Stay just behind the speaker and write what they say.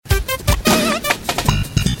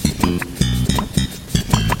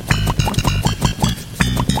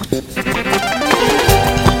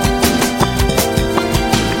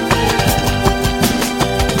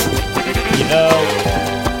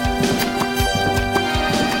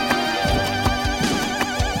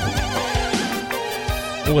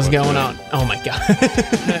What's going on? Oh my god.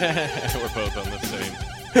 We're both on the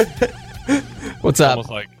same. What's up? Almost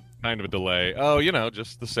like kind of a delay. Oh,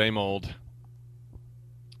 just the same old.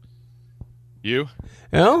 You?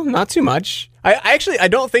 No, not too much. I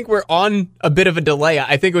don't think we're on a bit of a delay.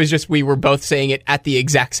 I think it was just we were both saying it at the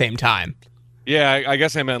exact same time. Yeah, I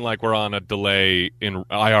guess I meant like we're on a delay in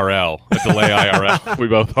IRL. A delay IRL. We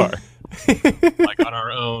both are. Like on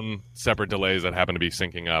our own separate delays that happen to be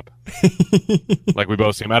syncing up. Like we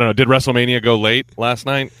both seem. I don't know. Did WrestleMania go late last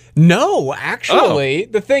night? No, actually.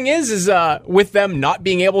 The thing is with them not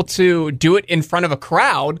being able to do it in front of a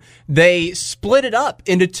crowd, they split it up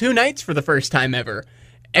into 2 nights for the first time ever.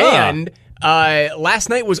 And last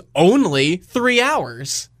night was only 3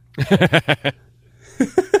 hours.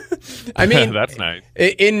 I mean, that's nice.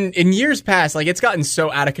 In years past, like it's gotten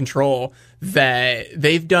so out of control that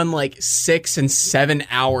they've done like 6 and 7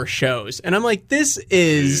 hour shows, and I'm like, this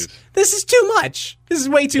is too much. This is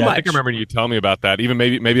way too much. I think I remember you telling me about that. Even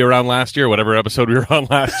maybe around last year, whatever episode we were on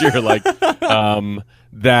last year, like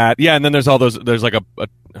that. Yeah, and then there's all those. There's like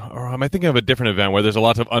or am I thinking of a different event where there's a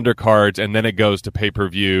lot of undercards, and then it goes to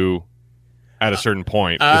pay-per-view at a certain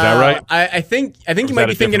point? Is that right? I think you might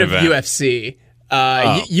be thinking of UFC.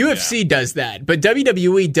 UFC does that, but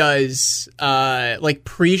WWE does like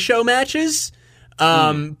pre-show matches.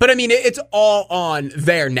 But I mean, it's all on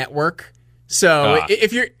their network. So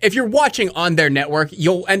if you're watching on their network,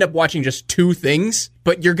 you'll end up watching just 2 things,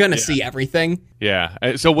 but you're gonna see everything.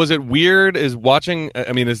 Yeah. So was it weird? Is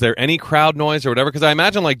there any crowd noise or whatever? Because I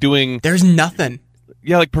imagine like doing. There's nothing.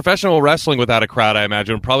 Yeah, like professional wrestling without a crowd, I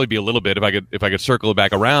imagine would probably be a little bit if I could circle it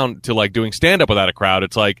back around to like doing stand up without a crowd.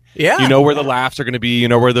 It's like you know where the laughs are going to be, you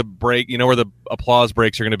know where the where the applause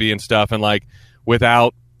breaks are going to be and stuff, and like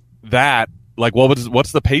without that, like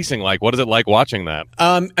what's the pacing like? What is it like watching that?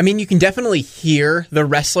 I mean, you can definitely hear the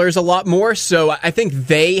wrestlers a lot more, so I think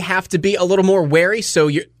they have to be a little more wary. So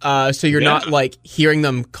you're not like hearing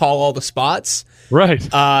them call all the spots, right?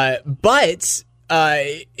 But.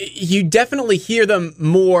 You definitely hear them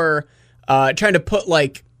more trying to put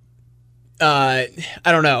like I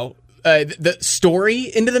don't know the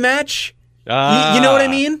story into the match. You know what I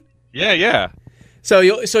mean? Yeah. So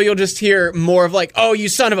you'll just hear more of like, "Oh, you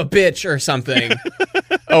son of a bitch" or something,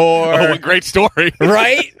 or what a great story,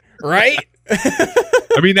 right?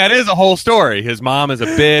 I mean, that is a whole story. His mom is a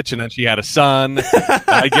bitch, and then she had a son.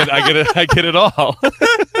 I get it all.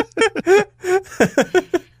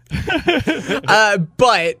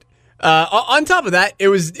 But on top of that,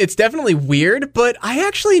 it's definitely weird, but I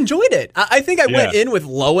actually enjoyed it. I think I went in with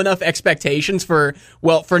low enough expectations for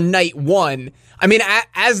night 1. I mean,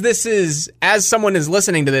 as someone is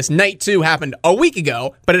listening to this, night 2 happened a week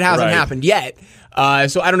ago, but it hasn't happened yet.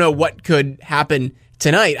 So I don't know what could happen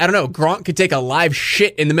tonight. I don't know. Gronk could take a live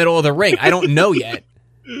shit in the middle of the ring. I don't know yet.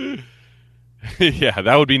 Yeah,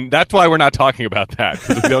 that's why we're not talking about that,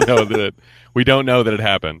 because we don't know that it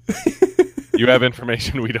happened. You have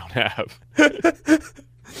information we don't have.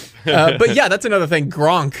 But yeah, that's another thing.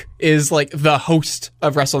 Gronk is like the host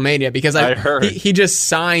of WrestleMania because I heard he just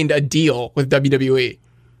signed a deal with WWE.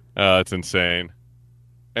 That's insane.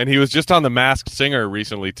 And he was just on The Masked Singer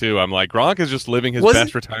recently too. I'm like, Gronk is just living his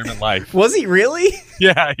best retirement life. Was he really?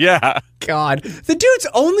 Yeah. God, the dude's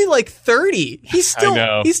only like 30. He's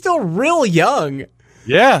still real young.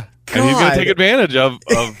 Yeah. God. And he's going to take advantage of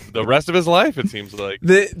the rest of his life, it seems like.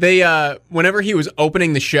 They whenever he was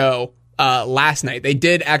opening the show last night, they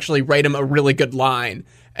did actually write him a really good line.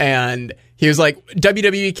 And he was like,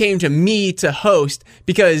 WWE came to me to host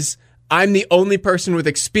because I'm the only person with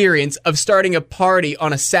experience of starting a party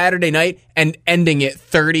on a Saturday night and ending it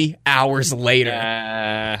 30 hours later.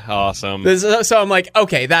 Awesome. So I'm like,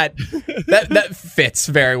 okay, that fits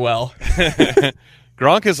very well.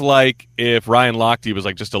 Gronk is like if Ryan Lochte was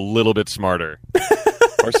like just a little bit smarter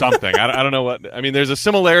or something. I don't know what. I mean, there's a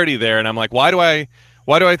similarity there, and I'm like, why do I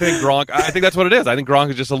think Gronk? I think that's what it is. I think Gronk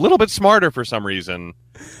is just a little bit smarter for some reason.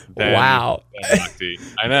 Than Lochte.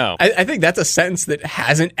 I know. I think that's a sentence that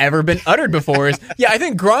hasn't ever been uttered before. I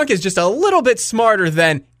think Gronk is just a little bit smarter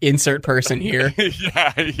than insert person here.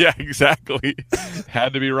 yeah, exactly.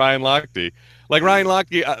 Had to be Ryan Lochte. Like Ryan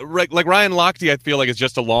Lochte, I feel like is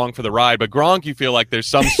just along for the ride. But Gronk, you feel like there's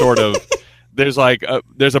some sort of there's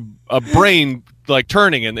a brain like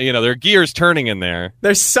turning, and there are gears turning in there.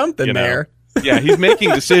 There's something there. Yeah, he's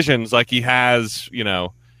making decisions like he has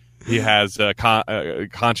a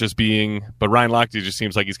conscious being. But Ryan Lochte just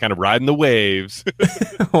seems like he's kind of riding the waves.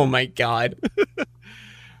 Oh my God.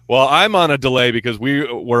 Well, I'm on a delay because we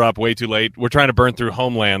were up way too late. We're trying to burn through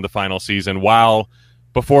Homeland, the final season,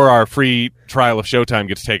 before our free trial of Showtime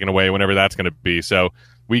gets taken away, whenever that's going to be. So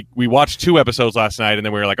we watched 2 episodes last night, and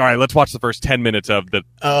then we were like, all right, let's watch the first 10 minutes of the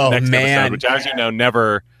next episode, which, as you know,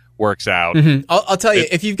 never works out. Mm-hmm. I'll tell you,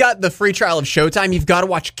 if you've got the free trial of Showtime, you've got to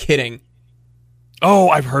watch Kidding. Oh,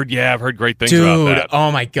 I've heard great things about that.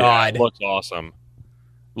 Oh my God. Yeah, it looks awesome.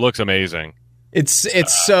 Looks amazing. It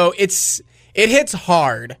hits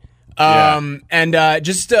hard. And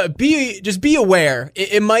just be aware.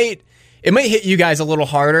 It might hit you guys a little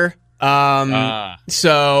harder.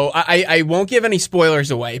 So I won't give any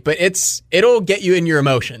spoilers away, but it'll get you in your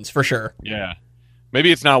emotions for sure. Yeah.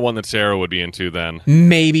 Maybe it's not one that Sarah would be into then.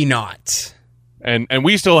 Maybe not. And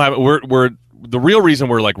we still have we're the real reason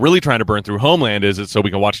we're like really trying to burn through Homeland is so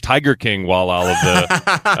we can watch Tiger King while all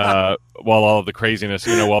of the craziness,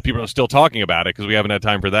 while people are still talking about it, because we haven't had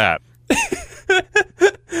time for that.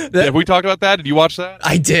 Have we talked about that? Did you watch that?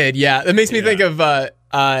 I did. Yeah, that makes me think of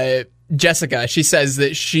Jessica. She says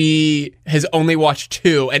that she has only watched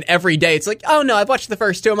 2, and every day it's like, oh no, I've watched the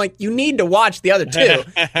first 2. I'm like, you need to watch the other 2,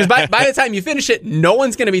 because by the time you finish it, no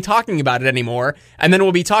one's going to be talking about it anymore, and then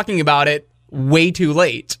we'll be talking about it way too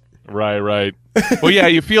late. Right. Well, yeah,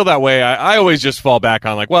 you feel that way. I always just fall back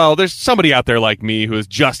on like, well, there's somebody out there like me who is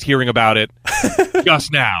just hearing about it just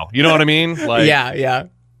now. You know what I mean? Like, yeah.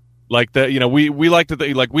 Like we like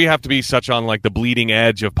to like we have to be such on like the bleeding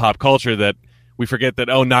edge of pop culture that we forget that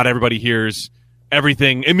not everybody hears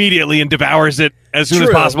everything immediately and devours it as soon as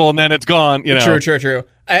possible, and then it's gone. True.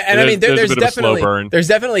 And I mean, there's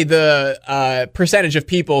definitely the percentage of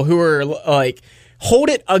people who are like, hold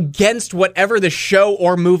it against whatever the show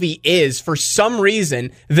or movie is for some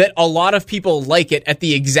reason that a lot of people like it at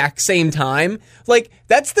the exact same time. Like,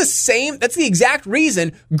 that's the exact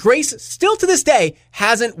reason Grace still to this day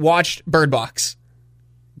hasn't watched Bird Box.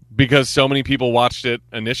 Because so many people watched it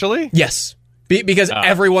initially? Yes. Because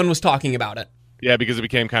everyone was talking about it. Yeah, because it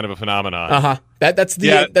became kind of a phenomenon. That's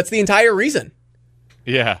the entire reason.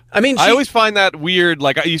 Yeah. I mean, I always find that weird.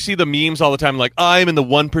 Like, you see the memes all the time, like, I'm in the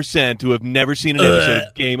 1% who have never seen an episode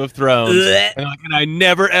of Game of Thrones. And I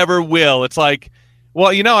never, ever will. It's like, well,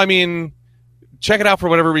 I mean, check it out for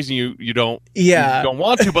whatever reason you don't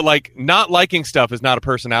want to, but, like, not liking stuff is not a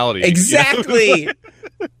personality. Exactly.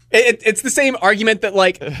 It's the same argument that,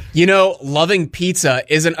 like, loving pizza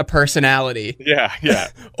isn't a personality. Yeah.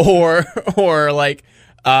 or like,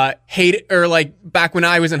 hate, or like, back when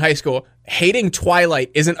I was in high school, hating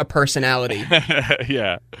Twilight isn't a personality.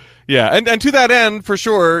 Yeah. And to that end, for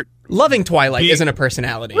sure, loving Twilight isn't a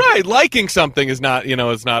personality. Right. Liking something is not,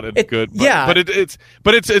 is not good. But, it's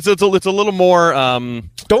a little more.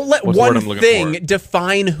 Don't let one thing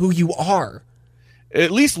define who you are.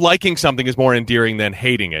 At least liking something is more endearing than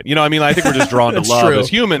hating it. I mean, I think we're just drawn to love as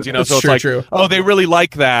humans. So it's like, oh, they really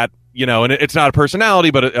like that. And it's not a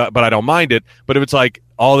personality, but I don't mind it. But if it's like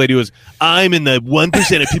all they do is, I'm in the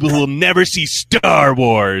 1% of people who will never see Star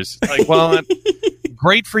Wars. Like, well,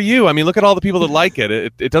 great for you. I mean, look at all the people that like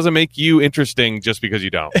it. It doesn't make you interesting just because you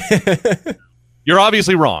don't. You're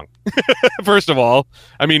obviously wrong. First of all,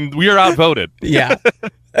 I mean, we are outvoted. Yeah,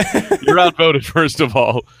 you're outvoted. First of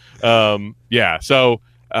all, yeah. So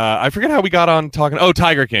I forget how we got on talking. Oh,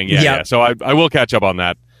 Tiger King. Yeah. So I will catch up on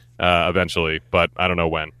that eventually, but I don't know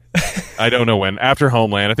when. After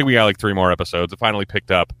Homeland, I think we got like 3 more episodes. It finally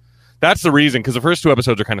picked up. That's the reason, because the first 2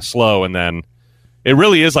 episodes are kind of slow, and then it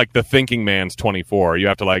really is like the thinking man's 24. You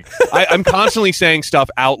have to like, I'm constantly saying stuff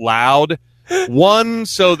out loud. One,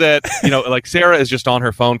 so that, like Sarah is just on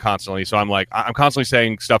her phone constantly. So I'm constantly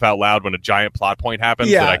saying stuff out loud when a giant plot point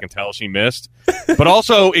happens that I can tell she missed. But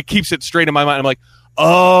also it keeps it straight in my mind. I'm like,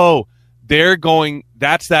 oh,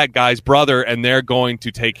 that's that guy's brother, and they're going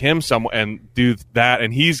to take him somewhere and do that,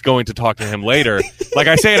 and he's going to talk to him later. Like,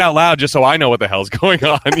 I say it out loud just so I know what the hell's going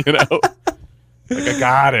on, Like, I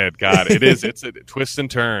got it. It's twists and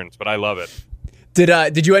turns, but I love it.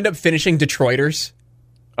 Did you end up finishing Detroiters?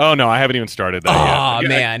 Oh, no, I haven't even started that yet. Oh,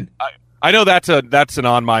 man. I know that's an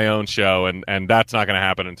on my own show, and that's not going to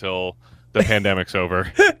happen until the pandemic's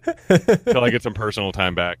over. Until I get some personal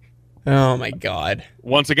time back. Oh my God.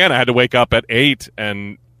 Once again, I had to wake up at 8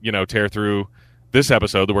 and, tear through this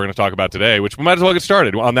episode that we're going to talk about today, which we might as well get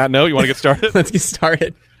started. On that note, you want to get started? Let's get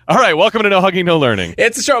started. All right, welcome to No Hugging, No Learning.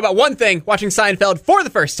 It's a show about one thing, watching Seinfeld for the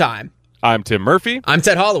first time. I'm Tim Murphy. I'm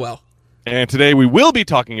Ted Hollowell. And today we will be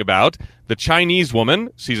talking about The Chinese Woman,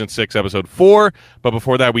 Season 6, Episode 4. But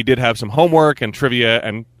before that, we did have some homework and trivia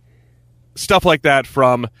and stuff like that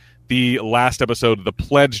from the last episode of The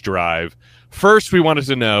Pledge Drive. First, we wanted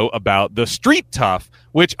to know about the Street Tough,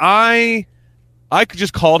 which I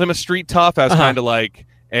just called him a Street Tough as kind of like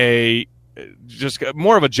just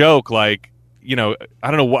more of a joke. Like, I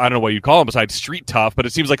don't know what you'd call him besides Street Tough, but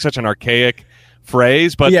it seems like such an archaic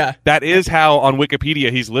phrase, but that is how on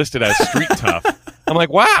Wikipedia he's listed as street tough. I'm like,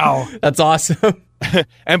 wow. That's awesome.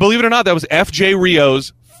 And believe it or not, that was F.J.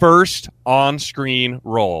 Rio's first on-screen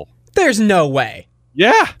role. There's no way.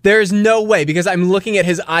 Yeah. There's no way, because I'm looking at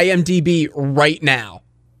his IMDb right now.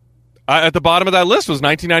 At the bottom of that list was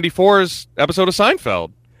 1994's episode of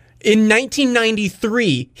Seinfeld. In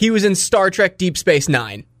 1993, he was in Star Trek Deep Space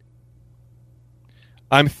Nine.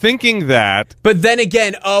 I'm thinking that. But then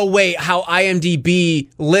again, oh wait, how IMDb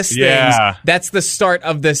lists things, that's the start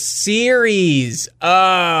of the series.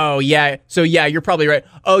 Oh, yeah. So yeah, you're probably right.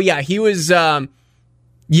 Oh yeah, he was,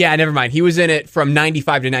 never mind. He was in it from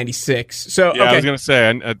 95 to 96. So, yeah, okay. I was going to say,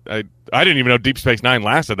 I didn't even know Deep Space Nine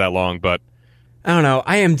lasted that long, but. I don't know.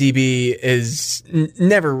 IMDb is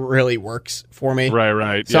never really works for me.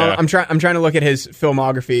 Right. So I'm trying to look at his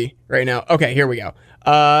filmography right now. Okay, here we go.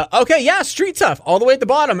 Street Tough, all the way at the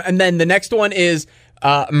bottom, and then the next one is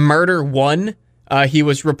Murder 1. He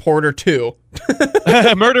was Reporter 2.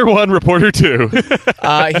 Murder 1, Reporter 2.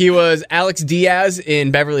 He was Alex Diaz in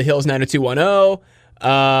Beverly Hills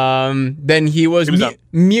 90210. Then he was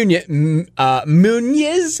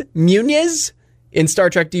Munez in Star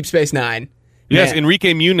Trek Deep Space Nine. Yes,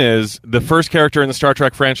 Enrique Muniz, the first character in the Star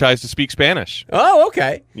Trek franchise to speak Spanish. Oh,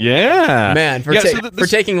 okay. Yeah. Man, for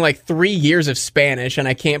taking like 3 years of Spanish, and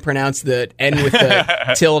I can't pronounce the N with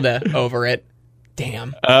the tilde over it.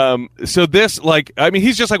 Damn. So this, like, I mean,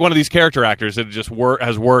 he's just like one of these character actors that just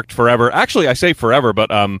has worked forever. Actually, I say forever, but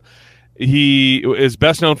he is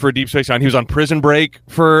best known for Deep Space Nine. He was on Prison Break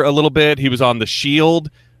for a little bit. He was on The Shield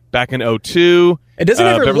back in 2002. It doesn't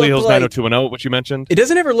ever Beverly Hills like 90210, what you mentioned. It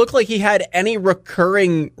doesn't ever look like he had any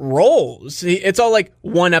recurring roles. It's all like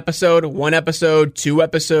one episode, 2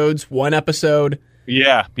 episodes, 1 episode.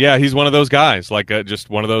 Yeah, he's one of those guys, like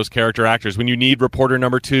just one of those character actors. When you need reporter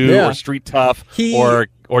number 2 or street tough or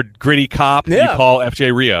gritty cop, you call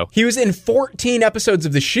F.J. Rio. He was in 14 episodes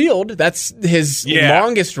of The Shield. That's his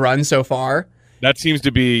longest run so far. That seems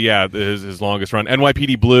to be, his longest run.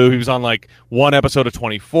 NYPD Blue, he was on like 1 episode of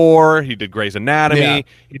 24. He did Grey's Anatomy. Yeah.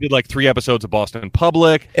 He did like 3 episodes of Boston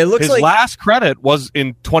Public. It looks his last credit was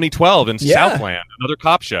in 2012 in Southland, another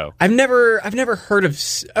cop show. I've never heard of.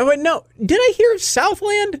 Oh wait, no. Did I hear of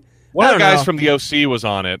Southland? One of the guys from the OC was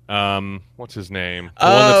on it. What's his name? The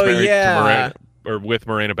one that's married to Miranda, or with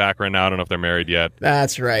Morena Baccarin now. I don't know if they're married yet.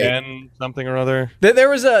 That's right. And something or other. There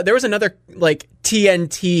was another like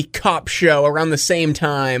TNT cop show around the same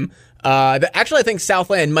time. That actually I think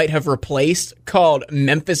Southland might have replaced, called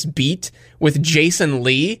Memphis Beat with Jason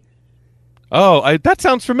Lee. Oh, that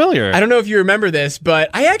sounds familiar. I don't know if you remember this, but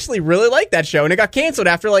I actually really liked that show, and it got canceled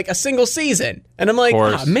after like a single season. And I'm like,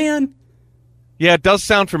 oh man. Yeah, it does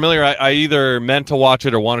sound familiar. I either meant to watch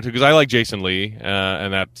it or wanted to, because I like Jason Lee,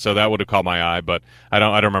 and that would have caught my eye. But I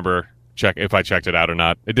don't remember if I checked it out or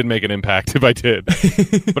not. It didn't make an impact if I did.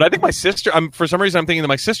 But I think my sister. For some reason, I'm thinking that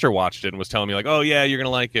my sister watched it and was telling me like, "Oh yeah, you're gonna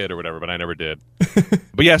like it" or whatever. But I never did.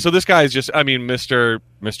 But yeah, so this guy is just, I mean, Mr.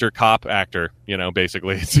 Cop actor. You know,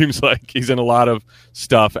 basically, it seems like he's in a lot of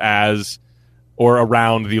stuff as or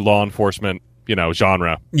around the law enforcement,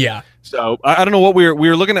 genre. Yeah. So I don't know what we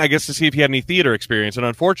were looking at, I guess, to see if he had any theater experience, and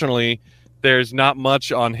unfortunately, there's not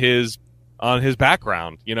much on his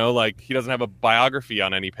background. Like he doesn't have a biography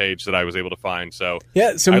on any page that I was able to find. So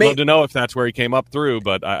I'd love to know if that's where he came up through,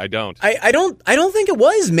 but I don't. I don't think it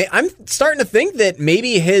was. I'm starting to think that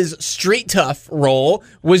maybe his street tough role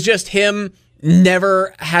was just him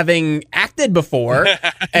never having acted before,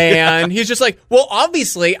 and he's just like, well,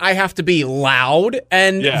 obviously I have to be loud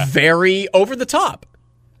and very over the top.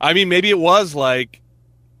 I mean, maybe it was like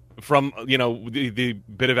from, the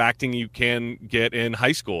bit of acting you can get in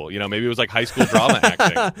high school. Maybe it was like high school drama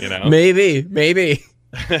acting, Maybe.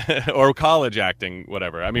 Or college acting,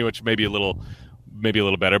 whatever. I mean, which may be a little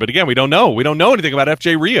better. But again, we don't know. We don't know anything about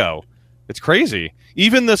F.J. Rio. It's crazy.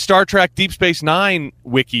 Even the Star Trek Deep Space Nine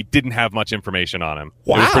wiki didn't have much information on him.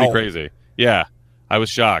 Wow. It was pretty crazy. Yeah, I was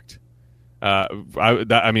shocked.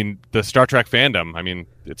 I mean, the Star Trek fandom, I mean,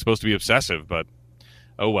 it's supposed to be obsessive, but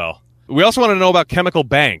oh well. We also want to know about Chemical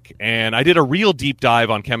Bank, and I did a real deep dive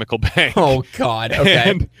on Chemical Bank. Oh God!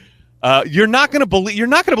 Okay. And, you're not going to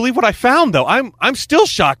believe what I found, though. I'm still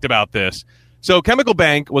shocked about this. So Chemical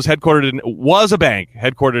Bank was a bank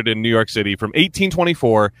headquartered in New York City from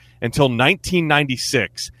 1824 until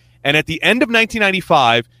 1996. And at the end of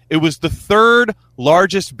 1995, it was the 3rd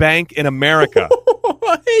largest bank in America.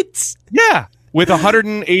 What? Yeah, with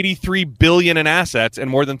 $183 billion in assets and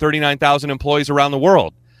more than 39,000 employees around the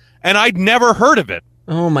world. And I'd never heard of it.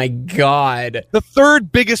 Oh my God. The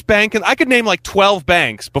 3rd biggest bank, and I could name like 12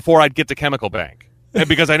 banks before I'd get to Chemical Bank,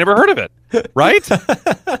 because I never heard of it. Right?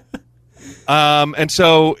 And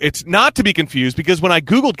so it's not to be confused, because when I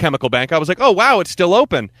Googled Chemical Bank, I was like, oh, wow, it's still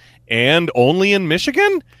open. And only in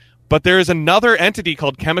Michigan? But there is another entity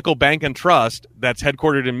called Chemical Bank and Trust that's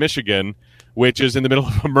headquartered in Michigan, which is in the middle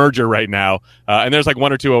of a merger right now. And there's like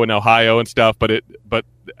one or two in Ohio and stuff, but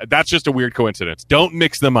that's just a weird coincidence. Don't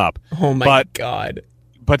mix them up. Oh, my God.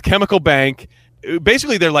 But Chemical Bank,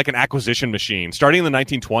 basically they're like an acquisition machine. Starting in the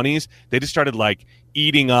 1920s, they just started like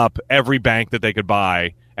eating up every bank that they could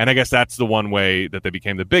buy. And I guess that's the one way that they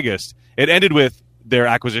became the biggest. It ended with their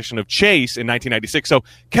acquisition of Chase in 1996. So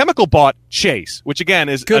Chemical bought Chase, which again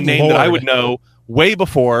is a name that I would know way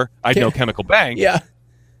before I'd know Chemical Bank. Yeah.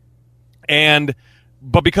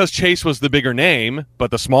 But because Chase was the bigger name,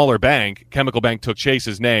 but the smaller bank, Chemical Bank took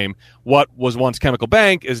Chase's name. What was once Chemical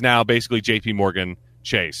Bank is now basically J.P. Morgan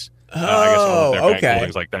Chase. I guess all of their bank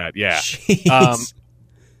holdings like that. Yeah.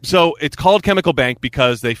 So it's called Chemical Bank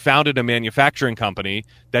because they founded a manufacturing company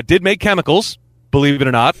that did make chemicals, believe it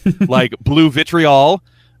or not, like blue vitriol,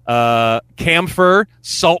 camphor,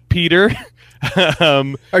 saltpeter.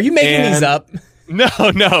 Are you making these up?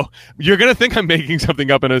 No. You're going to think I'm making something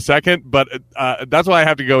up in a second, but that's why I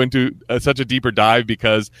have to go into such a deeper dive,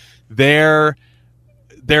 because their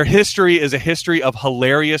history is a history of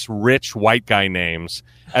hilarious rich white guy names.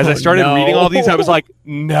 As I started reading all these, I was like,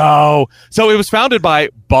 no. So it was founded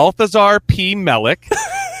by Balthazar P. Mellick.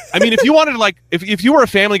 I mean, if you wanted to, like, if you were a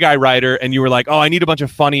Family Guy writer and you were like, oh, I need a bunch of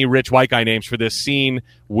funny rich white guy names for this scene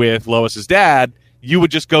with Lois's dad, you would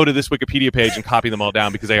just go to this Wikipedia page and copy them all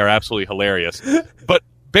down because they are absolutely hilarious. But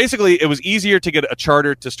basically, it was easier to get a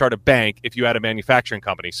charter to start a bank if you had a manufacturing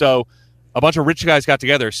company. So a bunch of rich guys got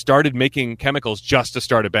together, started making chemicals just to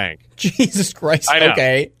start a bank. Jesus Christ.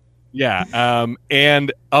 Okay. Yeah.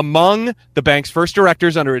 And among the bank's first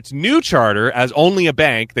directors under its new charter as only a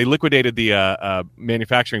bank, they liquidated the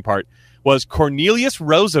manufacturing part, was Cornelius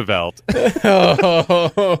Roosevelt.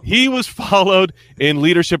 He was followed in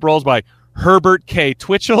leadership roles by Herbert K.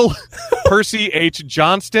 Twitchell, Percy H.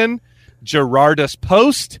 Johnston, Gerardus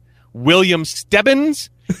Post, William Stebbins,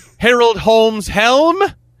 Harold Holmes Helm,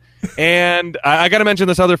 and I got to mention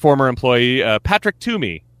this other former employee, Patrick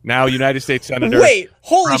Toomey, now United States Senator. Wait,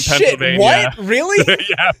 holy shit! What? Really?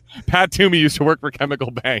 Yeah, Pat Toomey used to work for Chemical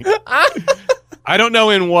Bank. I don't know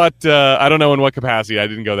in what capacity. I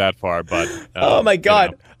didn't go that far, but oh my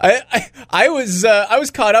God, I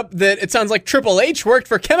was caught up that it sounds like Triple H worked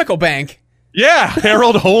for Chemical Bank. Yeah,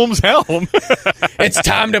 Harold Holmes Helm. It's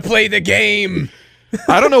time to play the game.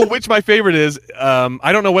 I don't know which my favorite is.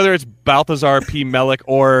 I don't know whether it's Balthazar P. Mellick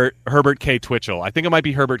or Herbert K. Twitchell. I think it might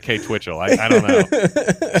be Herbert K. Twitchell. I don't know.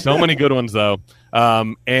 So many good ones, though.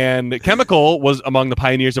 And Chemical was among the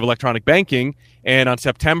pioneers of electronic banking. And on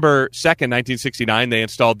September 2nd, 1969, they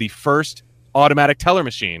installed the first automatic teller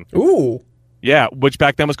machine. Ooh. Yeah, which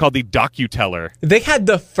back then was called the DocuTeller. They had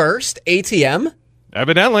the first ATM?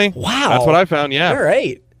 Evidently. Wow. That's what I found, yeah. All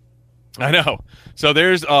right. I know. So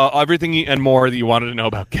there's everything and more that you wanted to know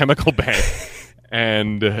about Chemical Bank.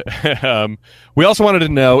 And we also wanted to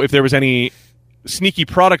know if there was any sneaky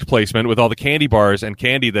product placement with all the candy bars and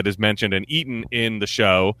candy that is mentioned and eaten in the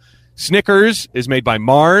show. Snickers is made by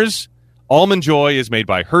Mars. Almond Joy is made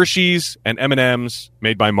by Hershey's. And M&M's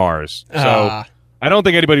made by Mars. So I don't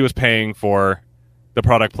think anybody was paying for the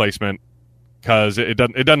product placement because it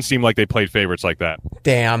doesn't seem like they played favorites like that.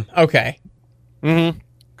 Damn. Okay. Mm-hmm.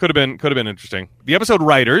 Could have been interesting. The episode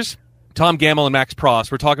writers, Tom Gamble and Max Pross,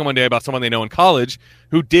 were talking one day about someone they know in college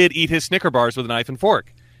who did eat his Snicker bars with a knife and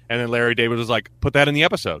fork. And then Larry David was like, put that in the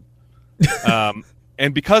episode.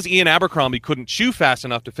 And because Ian Abercrombie couldn't chew fast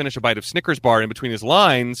enough to finish a bite of Snickers bar in between his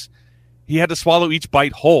lines, he had to swallow each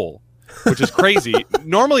bite whole, which is crazy.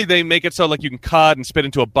 Normally they make it so like you can cut and spit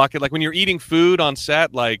into a bucket. Like when you're eating food on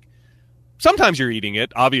set, like sometimes you're eating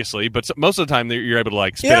it, obviously, but most of the time you're able to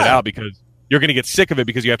like spit it out because you're going to get sick of it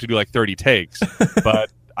because you have to do like 30 takes.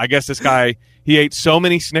 But I guess this guy, he ate so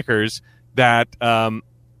many Snickers that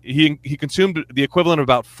he consumed the equivalent of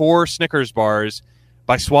about 4 Snickers bars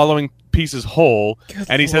by swallowing pieces whole. Good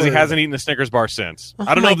and he says he hasn't eaten a Snickers bar since.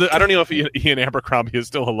 I don't know if Ian Abercrombie is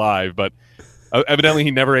still alive, but evidently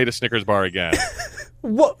he never ate a Snickers bar again.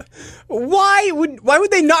 What? Why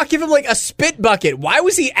would they not give him like a spit bucket? Why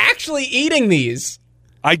was he actually eating these?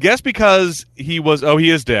 I guess because he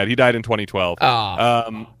is dead. He died in 2012.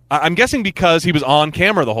 Oh. I'm guessing because he was on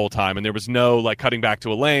camera the whole time and there was no like cutting back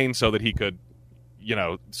to a lane so that he could,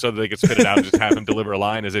 so that they could spit it out and just have him deliver a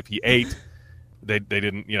line as if he ate. They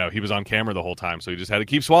didn't, he was on camera the whole time, so he just had to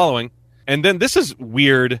keep swallowing. And then this is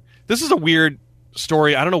weird. This is a weird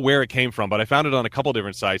story. I don't know where it came from, but I found it on a couple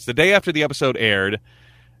different sites. The day after the episode aired,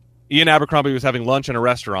 Ian Abercrombie was having lunch in a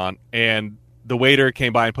restaurant, and the waiter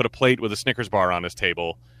came by and put a plate with a Snickers bar on his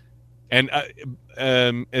table. And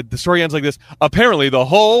the story ends like this. Apparently, the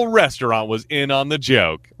whole restaurant was in on the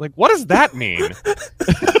joke. Like, what does that mean?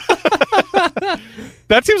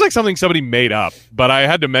 That seems like something somebody made up, but I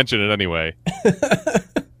had to mention it anyway.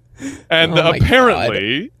 And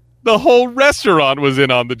apparently, the whole restaurant was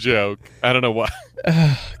in on the joke. I don't know why.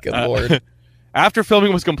 Good Lord. After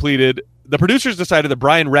filming was completed, the producers decided that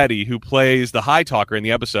Brian Reddy, who plays the high talker in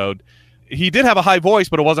the episode, he did have a high voice,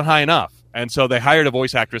 but it wasn't high enough. And so they hired a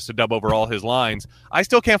voice actress to dub over all his lines. I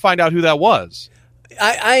still can't find out who that was.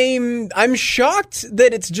 I'm shocked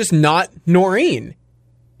that it's just not Noreen.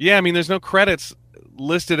 Yeah, I mean, there's no credits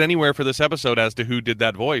listed anywhere for this episode as to who did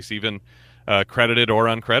that voice, even credited or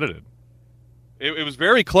uncredited. It was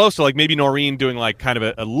very close to like maybe Noreen doing like kind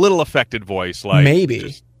of a little affected voice, like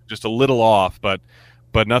maybe just a little off, but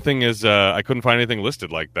nothing is. I couldn't find anything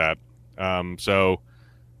listed like that. So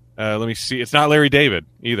let me see. It's not Larry David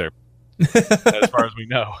either. As far as we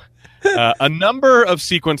know. A number of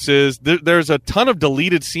sequences. There's a ton of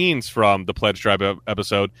deleted scenes from the Pledge Drive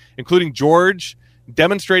episode, including George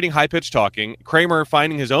demonstrating high-pitched talking, Kramer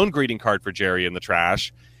finding his own greeting card for Jerry in the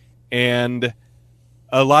trash, and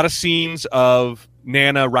a lot of scenes of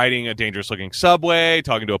Nana riding a dangerous-looking subway,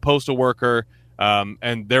 talking to a postal worker,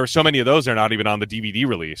 and there are so many of those they're not even on the DVD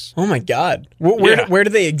release. Oh, my God. Where do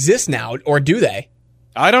they exist now, or do they?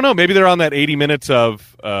 I don't know. Maybe they're on that 80 minutes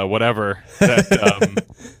of whatever that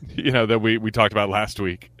that we talked about last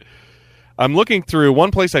week. I'm looking through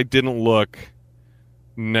one place I didn't look.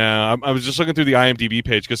 No, I was just looking through the IMDb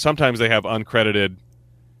page because sometimes they have uncredited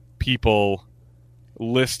people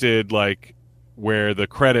listed, like where the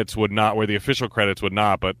credits would not, where the official credits would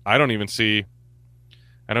not. But I don't see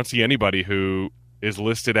anybody who is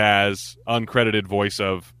listed as uncredited voice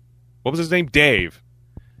of, what was his name? Dave.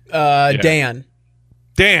 Dan.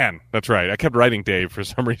 Dan, that's right. I kept writing Dave for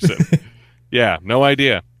some reason. Yeah, no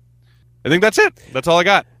idea. I think that's it. That's all I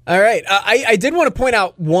got. All right. I did want to point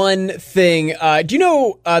out one thing. Do you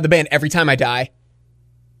know the band Every Time I Die?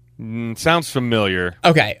 Sounds familiar.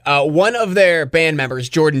 Okay. One of their band members,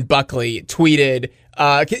 Jordan Buckley, tweeted,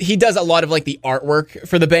 he does a lot of like the artwork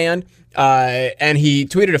for the band, and he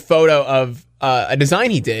tweeted a photo of a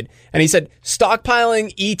design he did, and he said,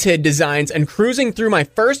 stockpiling ETID designs and cruising through my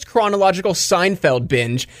first chronological Seinfeld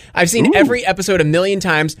binge. I've seen every episode a million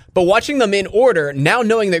times, but watching them in order, now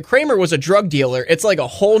knowing that Kramer was a drug dealer, it's like a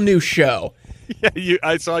whole new show. Yeah,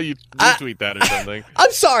 I saw you retweet that or something.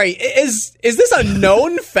 I'm sorry, is this a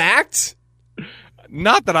known fact?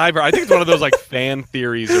 Not that I've heard. I think it's one of those like fan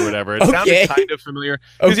theories or whatever. It sounded kind of familiar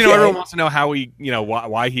because everyone wants to know how he,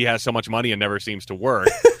 why he has so much money and never seems to work.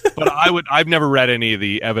 But I've never read any of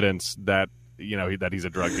the evidence that that he's a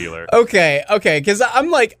drug dealer. Okay, because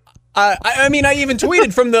I'm like, I mean, I even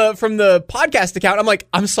tweeted from the podcast account. I'm like,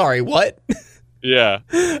 I'm sorry, what? Yeah,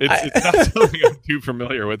 it's not something I'm too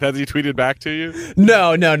familiar with. Has he tweeted back to you?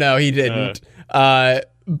 No, he didn't.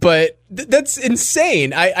 But that's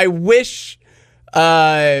insane. I wish.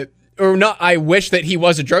 Or not, I wish that he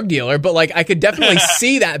was a drug dealer, but like I could definitely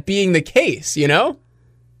see that being the case, Yeah.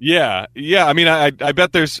 I mean, I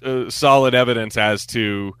bet there's solid evidence as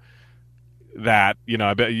to that.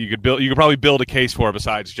 I bet you could probably build a case for it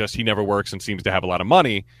besides just he never works and seems to have a lot of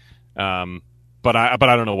money. But I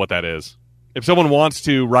don't know what that is. If someone wants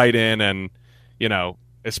to write in and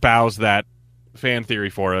espouse that fan theory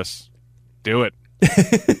for us, do it.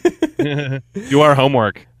 Do our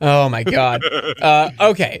homework. Oh my God.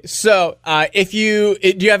 Okay, so do you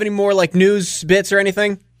have any more like news bits or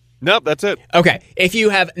anything? Nope, that's it. Okay, if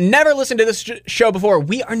you have never listened to this show before,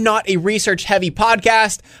 we are not a research-heavy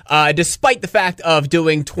podcast, despite the fact of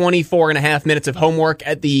doing 24 and a half minutes of homework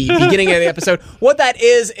at the beginning of the episode. What that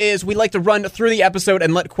is we like to run through the episode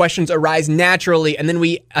and let questions arise naturally, and then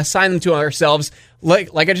we assign them to ourselves,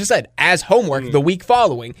 like I just said, as homework the week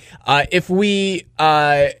following. If we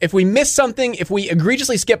miss something, if we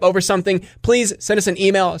egregiously skip over something, please send us an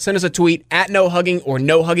email, send us a tweet at nohugging or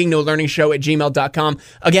nohuggingnolearningshow@gmail.com.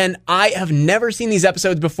 Again, I have never seen these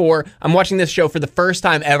episodes before. I'm watching this show for the first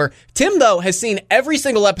time ever. Tim, though, has seen every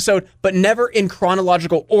single episode, but never in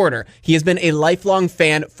chronological order. He has been a lifelong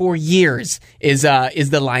fan for years, is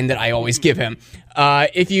the line that I always give him.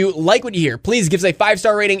 If you like what you hear, please give us a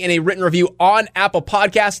 5-star rating and a written review on Apple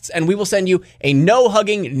Podcasts, and we will send you a No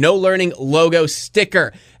Hugging, No Learning logo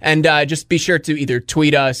sticker. And just be sure to either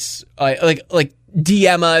tweet us, like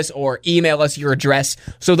DM us, or email us your address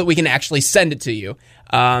so that we can actually send it to you.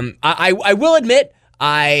 I will admit,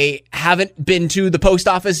 I haven't been to the post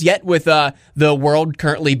office yet with the world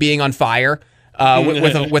currently being on fire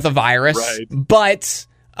with a virus, right. But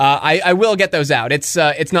I will get those out. It's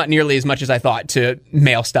not nearly as much as I thought to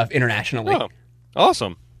mail stuff internationally. Oh,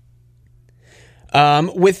 awesome.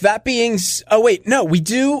 With that being... we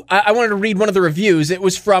do... I wanted to read one of the reviews. It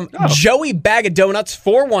was from Joey Bag of Donuts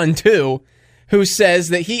 412, who says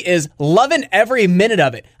that he is loving every minute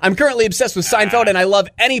of it. I'm currently obsessed with Seinfeld, and I love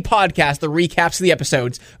any podcast that recaps the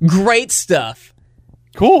episodes. Great stuff.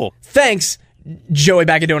 Cool. Thanks, Joey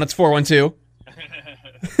Bag of Donuts 412.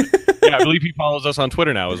 Yeah, I believe he follows us on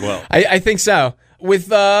Twitter now as well. I think so. With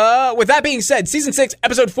that being said, Season 6,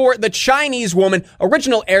 Episode 4, The Chinese Woman,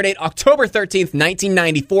 original air date October 13th,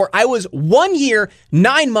 1994. I was 1 year,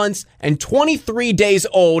 9 months, and 23 days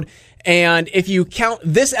old. And if you count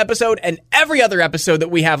this episode and every other episode that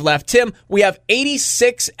we have left, Tim, we have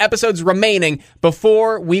 86 episodes remaining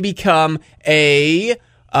before we become a...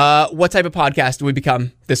 what type of podcast do we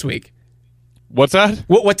become this week? What's that?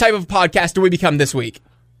 What type of podcast do we become this week?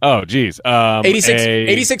 Oh, geez.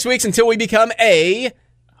 86 weeks until we become a...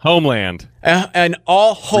 Homeland. An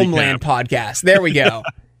all Homeland podcast. There we go.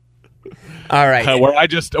 All right.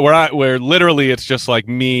 Where literally it's just like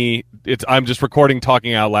me. I'm just recording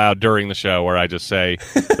talking out loud during the show where I just say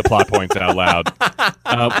the plot points out loud.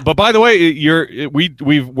 But by the way,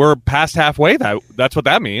 we're past halfway. That's what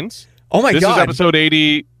that means. Oh my God. This is episode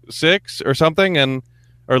 86 or something,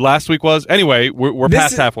 or last week was. Anyway, we're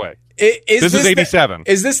past halfway. This is 87.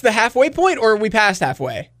 Is this the halfway point, or are we past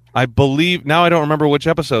halfway? I believe now. I don't remember which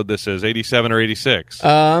episode this is. 87 or 86.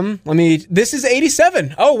 This is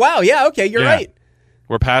 87. Oh wow, yeah, okay, you're right.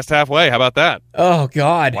 We're past halfway. How about that? Oh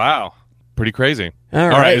God. Wow, pretty crazy. All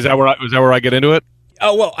right. Is that where I get into it?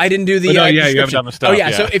 Oh well, I didn't do the. You haven't done the stuff. Oh yeah.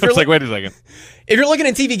 So if you're like, wait a second. If you're looking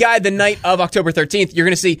at TV Guide the night of October 13th, you're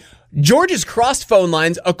going to see George's crossed phone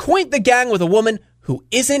lines acquaint the gang with a woman who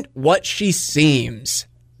isn't what she seems.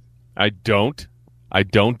 I don't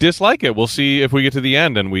dislike it. We'll see if we get to the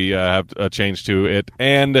end and we have a change to it.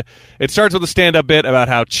 And it starts with a stand-up bit about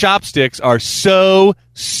how chopsticks are so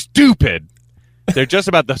stupid. They're just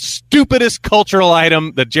about the stupidest cultural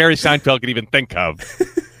item that Jerry Seinfeld could even think of.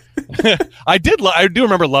 I do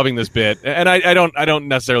remember loving this bit, and I don't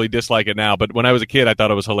necessarily dislike it now. But when I was a kid, I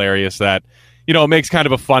thought it was hilarious that it makes kind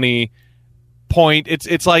of a funny point.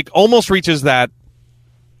 It's like almost reaches that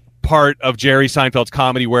part of Jerry Seinfeld's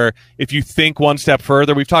comedy where if you think one step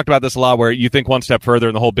further, we've talked about this a lot, where you think one step further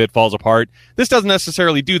and the whole bit falls apart. This doesn't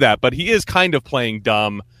necessarily do that, but he is kind of playing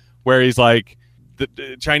dumb, where he's like,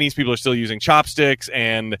 the Chinese people are still using chopsticks,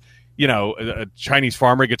 and a Chinese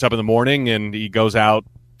farmer gets up in the morning and he goes out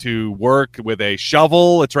to work with a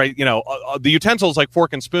shovel. It's right, the utensils like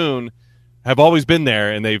fork and spoon have always been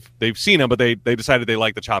there, and they've seen them, but they decided they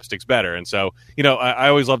like the chopsticks better. And so I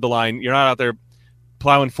always love the line, "You're not out there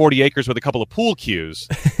plowing 40 acres with a couple of pool cues,"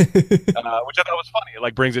 which I thought was funny.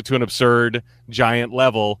 It brings it to an absurd giant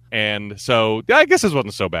level. And so I guess this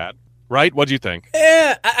wasn't so bad, right? What do you think?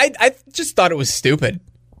 Yeah, I just thought it was stupid.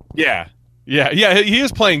 Yeah. He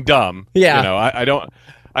is playing dumb. Yeah.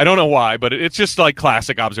 I don't know why, but it's just like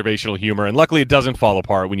classic observational humor. And luckily it doesn't fall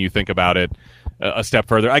apart when you think about it a step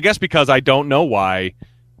further. I guess because I don't know why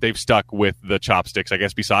they've stuck with the chopsticks. I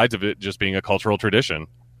guess besides of it just being a cultural tradition.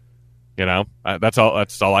 That's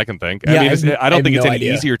all I can think. Yeah, I don't think it's any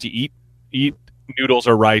idea. easier to eat noodles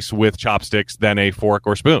or rice with chopsticks than a fork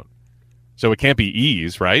or spoon. So it can't be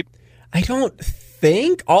ease, right? I don't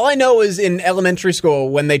think. All I know is in elementary school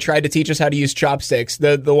when they tried to teach us how to use chopsticks,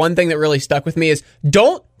 the one thing that really stuck with me is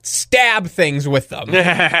don't stab things with them.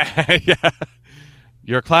 Yeah.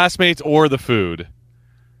 Your classmates or the food.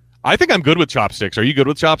 I think I'm good with chopsticks. Are you good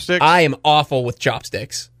with chopsticks? I am awful with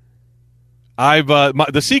chopsticks.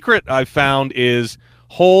 The secret I've found is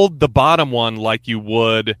hold the bottom one like you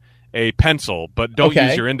would a pencil, but don't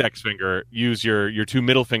use your index finger. Use your two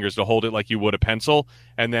middle fingers to hold it like you would a pencil,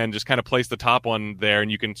 and then just kind of place the top one there,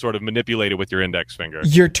 and you can sort of manipulate it with your index finger.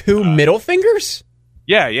 Your two middle fingers?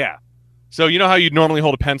 Yeah. So you know how you'd normally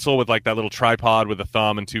hold a pencil with like that little tripod with a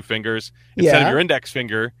thumb and two fingers? Instead of your index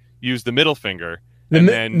finger, use the middle finger.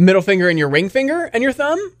 Then middle finger and your ring finger and your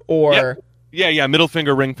thumb? Or... Yep. Yeah, middle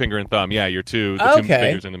finger, ring finger, and thumb. Yeah, your two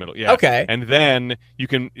fingers in the middle. Yeah. Okay. And then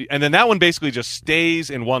then that one basically just stays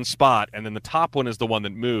in one spot, and then the top one is the one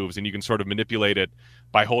that moves, and you can sort of manipulate it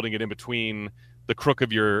by holding it in between the crook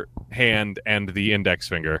of your hand and the index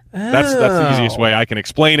finger. Oh. That's the easiest way I can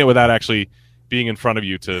explain it without actually being in front of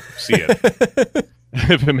you to see it.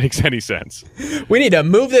 If it makes any sense. We need to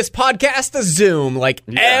move this podcast to Zoom like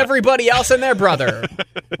everybody else and their brother.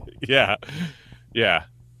 Yeah.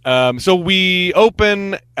 So we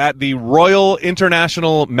open at the Royal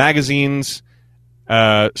International Magazine's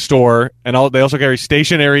store, and they also carry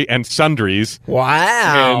stationery and sundries.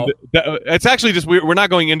 Wow! And it's actually just we're not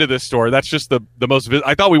going into this store. That's just the most.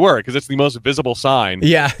 I thought we were because it's the most visible sign.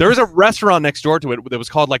 Yeah, there is a restaurant next door to it that was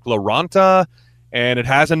called like La Ranta, and it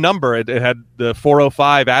has a number. It had the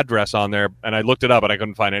 405 address on there, and I looked it up and I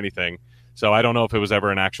couldn't find anything. So I don't know if it was ever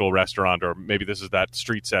an actual restaurant, or maybe this is that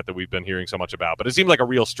street set that we've been hearing so much about. But it seemed like a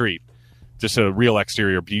real street, just a real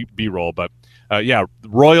exterior B-roll. But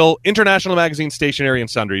Royal International Magazine, stationery, and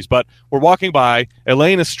sundries. But we're walking by.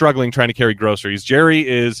 Elaine is struggling trying to carry groceries. Jerry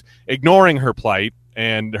is ignoring her plight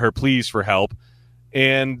and her pleas for help.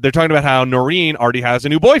 And they're talking about how Noreen already has a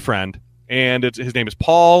new boyfriend. And his name is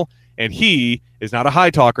Paul. And he is not a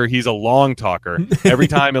high talker. He's a long talker. Every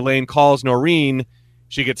time Elaine calls Noreen,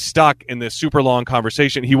 she gets stuck in this super long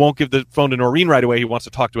conversation. He won't give the phone to Noreen right away. He wants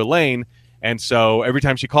to talk to Elaine. And so every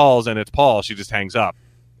time she calls and it's Paul, she just hangs up.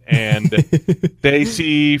 And they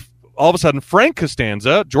see, all of a sudden, Frank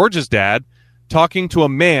Costanza, George's dad, talking to a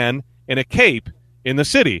man in a cape in the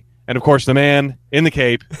city. And, of course, the man in the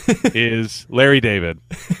cape is Larry David.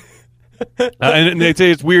 And they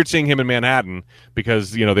say it's weird seeing him in Manhattan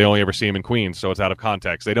because, they only ever see him in Queens, so it's out of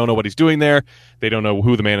context. They don't know what he's doing there. They don't know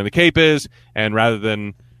who the man in the cape is. And rather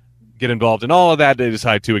than get involved in all of that, they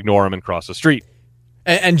decide to ignore him and cross the street.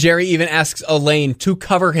 And Jerry even asks Elaine to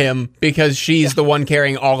cover him because she's the one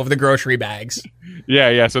carrying all of the grocery bags.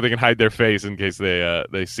 Yeah, so they can hide their face in case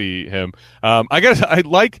they see him. I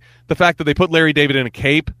like the fact that they put Larry David in a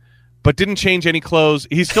cape, but didn't change any clothes.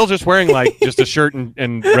 He's still just wearing like just a shirt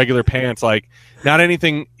and regular pants, like not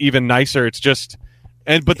anything even nicer. It's just,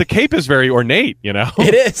 but the cape is very ornate,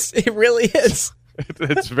 It is. It really is.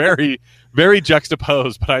 It's very, very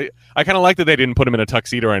juxtaposed. But I kind of like that they didn't put him in a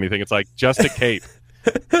tuxedo or anything. It's like just a cape.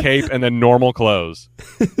 Cape and then normal clothes.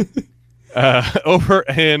 Over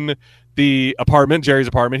in the apartment, Jerry's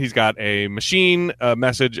apartment, he's got a message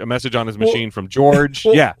on his machine from George.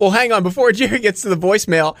 Well, hang on. Before Jerry gets to the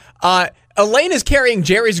voicemail, Elaine is carrying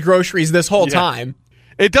Jerry's groceries this whole time.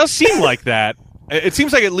 It does seem like that. It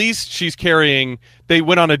seems like at least she's carrying. They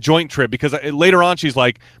went on a joint trip because later on she's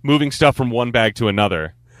like moving stuff from one bag to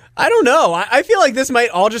another. I don't know. I feel like this might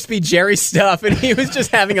all just be Jerry's stuff, and he was just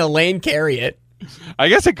having Elaine carry it. I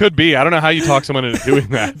guess it could be. I don't know how you talk someone into doing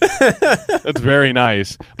that. That's very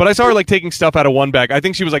nice. But I saw her like taking stuff out of one bag. I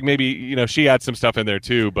think she was like maybe she had some stuff in there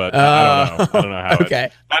too, but I don't know how. Okay,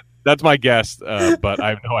 that's my guess, but I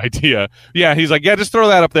have no idea. Yeah, he's like, just throw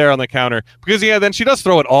that up there on the counter because then she does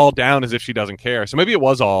throw it all down as if she doesn't care. So maybe it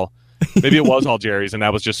was all Jerry's, and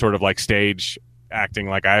that was just sort of like stage acting.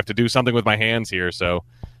 Like I have to do something with my hands here. So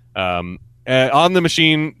on the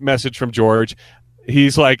machine message from George.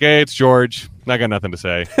 He's like, hey, it's George. I got nothing to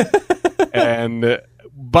say.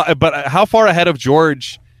 But how far ahead of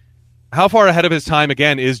George? How far ahead of his time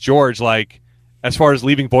again is George? Like, as far as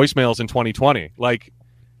leaving voicemails in 2020, like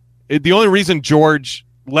the only reason George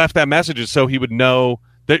left that message is so he would know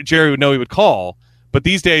that Jerry would know he would call. But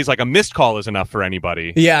these days, like a missed call is enough for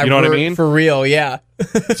anybody. Yeah, you know what I mean? For real, yeah.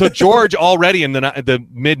 So George already in the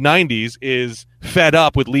mid 90s is fed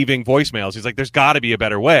up with leaving voicemails. He's like, there's got to be a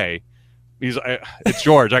better way. It's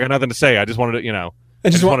George. I got nothing to say. I just wanted to, I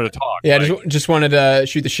just wanted to talk. Yeah, just wanted to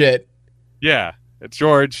shoot the shit. Yeah, it's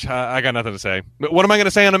George. I got nothing to say. But what am I going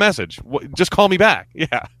to say on a message? Just call me back.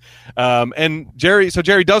 Yeah. And Jerry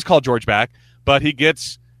does call George back, but he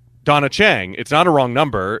gets Donna Chang. It's not a wrong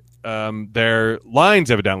number. Their lines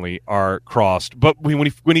evidently are crossed. But when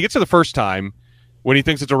he gets to the first time, when he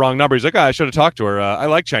thinks it's a wrong number, he's like, I should have talked to her. I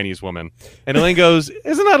like Chinese women. And Elaine goes,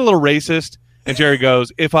 isn't that a little racist? And Jerry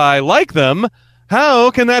goes, if I like them,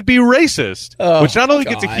 how can that be racist? Which not only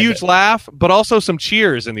gets a huge laugh, but also some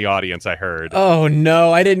cheers in the audience, I heard. Oh,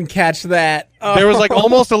 no, I didn't catch that. There was like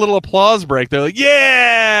almost a little applause break. They're like,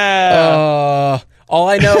 yeah! All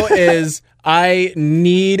I know is I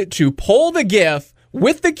need to pull the GIF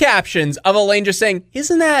with the captions of Elaine just saying,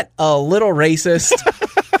 isn't that a little racist?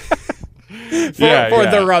 for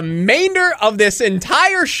the remainder of this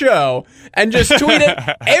entire show, and just tweet it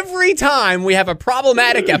every time we have a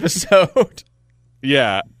problematic episode.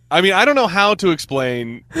 Yeah. I mean, I don't know how to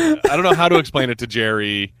explain it to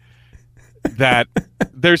Jerry that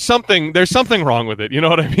there's something wrong with it. You know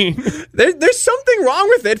what I mean? There's something wrong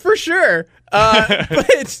with it for sure.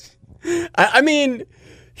 But I mean,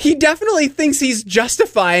 he definitely thinks he's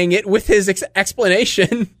justifying it with his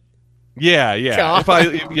explanation. Yeah.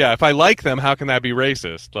 If I like them, how can that be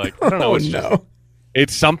racist? Like, I don't know.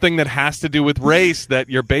 It's something that has to do with race that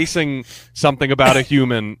you're basing something about a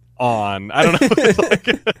human on. I don't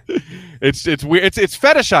know. It's weird. It's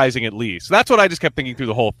fetishizing at least. That's what I just kept thinking through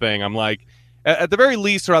the whole thing. I'm like, at the very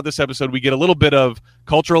least throughout this episode, we get a little bit of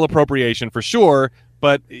cultural appropriation for sure,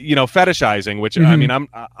 but fetishizing, which I mean,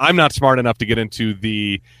 I'm not smart enough to get into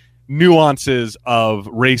the nuances of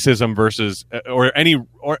racism versus or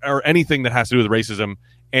anything that has to do with racism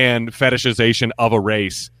and fetishization of a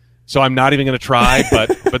race. So I'm not even going to try,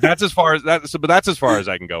 but that's as far as that's as far as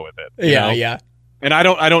I can go with it. Yeah. And I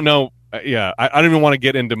don't know. I don't even want to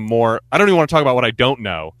get into more. I don't even want to talk about what I don't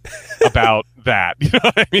know about that. You know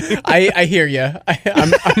what I mean? I hear you.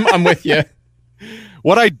 I'm with you.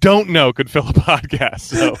 What I don't know could fill a podcast.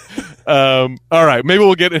 So, all right, maybe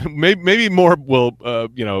we'll get maybe more. We'll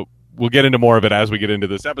get into more of it as we get into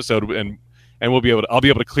this episode, and I'll be able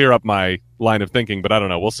to clear up my line of thinking. But I don't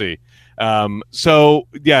know. We'll see. So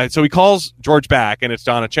he calls George back, and it's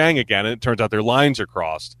Donna Chang again, and it turns out their lines are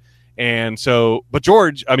crossed. And so, but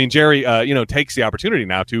Jerry, takes the opportunity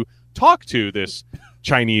now to talk to this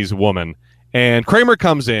Chinese woman, and Kramer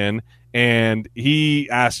comes in and he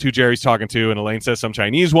asks who Jerry's talking to, and Elaine says some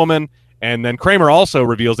Chinese woman, and then Kramer also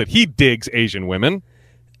reveals that he digs Asian women,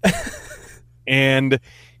 and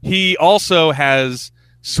he also has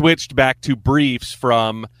switched back to briefs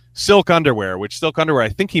from silk underwear, which silk underwear I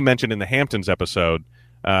think he mentioned in the Hamptons episode,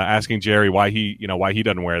 asking Jerry why he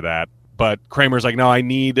doesn't wear that. But Kramer's like, no, I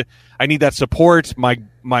need that support. My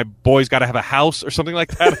boy's got to have a house or something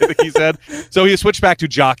like that, I think he said. So he switched back to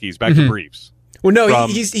jockeys, back to briefs. Well, no,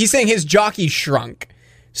 he's saying his jockey shrunk.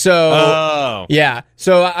 So yeah,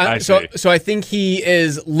 so I think he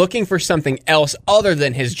is looking for something else other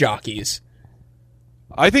than his jockeys.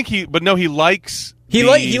 I think he likes he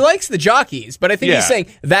likes the jockeys, but I think he's saying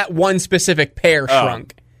that one specific pair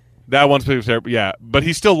shrunk. That one specific pair, yeah, but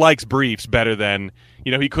he still likes briefs better than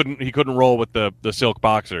he couldn't roll with the silk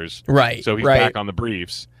boxers, right? So he's back on the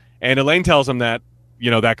briefs, and Elaine tells him that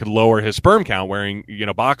that could lower his sperm count. Wearing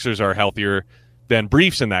boxers are healthier than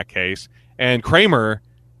briefs in that case, and Kramer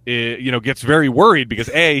gets very worried because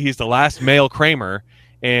he's the last male Kramer,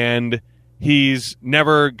 and he's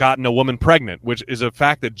never gotten a woman pregnant, which is a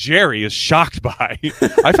fact that Jerry is shocked by.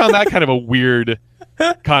 I found that kind of a weird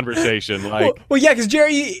conversation. Like, well, yeah, because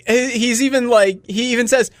Jerry, he even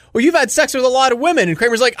says, "Well, you've had sex with a lot of women," and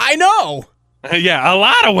Kramer's like, "I know." Yeah, a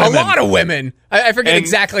lot of women. A lot of women. I forget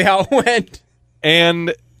exactly how it went.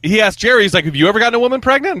 And he asked Jerry, he's like, "Have you ever gotten a woman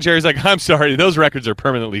pregnant?" And Jerry's like, "I'm sorry, those records are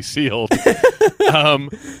permanently sealed."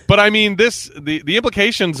 But I mean, the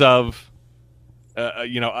implications of.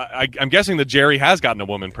 I'm guessing that Jerry has gotten a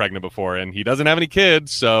woman pregnant before, and he doesn't have any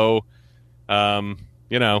kids, so,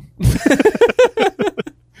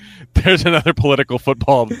 there's another political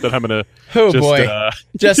football that I'm going to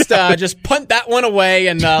just punt that one away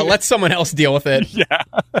and let someone else deal with it.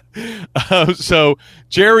 Yeah. So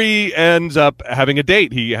Jerry ends up having a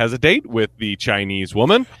date. He has a date with the Chinese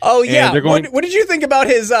woman. Oh, yeah. What did you think about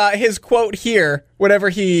his quote here, whenever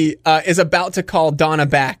he is about to call Donna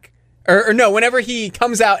back? Or no, whenever he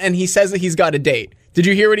comes out and he says that he's got a date. Did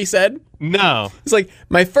you hear what he said? No. It's like,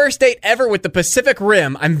 my first date ever with the Pacific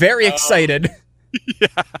Rim. I'm very excited.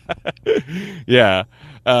 Yeah.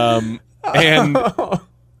 And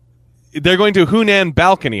they're going to Hunan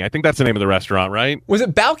Balcony. I think that's the name of the restaurant, right? Was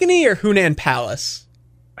it Balcony or Hunan Palace?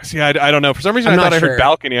 See, I don't know. For some reason, I thought I heard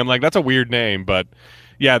Balcony. I'm like, that's a weird name. But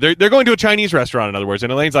yeah, they're going to a Chinese restaurant, in other words.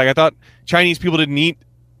 And Elaine's like, I thought Chinese people didn't eat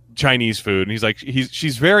Chinese food, and he's like,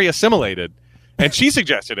 she's very assimilated, and she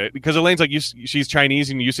suggested it because Elaine's like, she's Chinese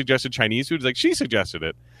and you suggested Chinese food. He's like, she suggested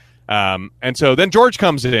it, and so then George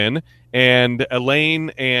comes in, and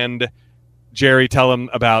Elaine and Jerry tell him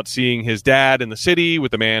about seeing his dad in the city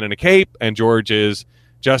with a man in a cape, and George is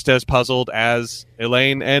just as puzzled as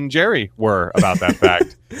Elaine and Jerry were about that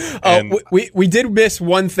fact. We did miss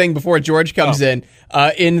one thing before George comes in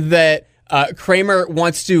that. Kramer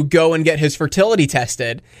wants to go and get his fertility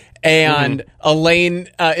tested, and Elaine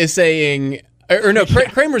is saying,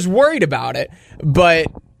 Kramer's worried about it, but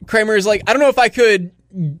Kramer's like, I don't know if I could,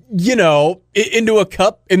 into a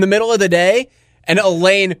cup in the middle of the day, and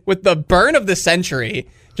Elaine, with the burn of the century,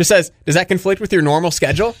 just says, does that conflict with your normal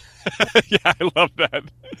schedule? Yeah, I love that.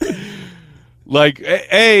 Like,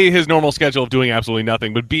 A, his normal schedule of doing absolutely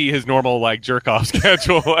nothing, but B, his normal, jerk-off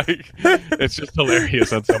schedule. It's just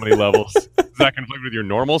hilarious on so many levels. Does that conflict with your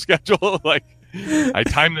normal schedule? I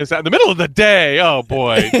time this out in the middle of the day. Oh,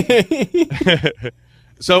 boy.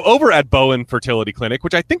 So, over at Bowen Fertility Clinic,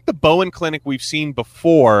 which I think the Bowen Clinic we've seen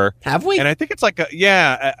before. Have we? And I think it's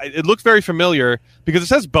it looks very familiar because it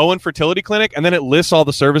says Bowen Fertility Clinic, and then it lists all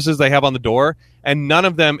the services they have on the door, and none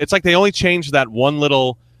of them, it's like they only changed that one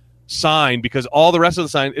little sign because all the rest of the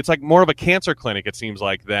sign, it's like more of a cancer clinic, it seems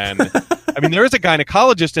like, then I mean, there is a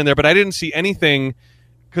gynecologist in there, but I didn't see anything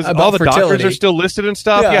because all the doctors are still listed and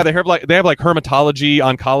stuff. Yeah, they have like hermatology,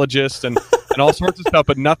 oncologists, and all sorts of stuff,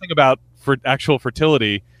 but nothing about actual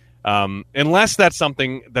fertility. Unless that's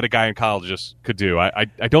something that a gynecologist could do. I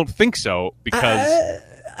don't think so, because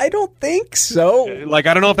I don't think so. Like,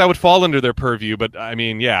 I don't know if that would fall under their purview, but I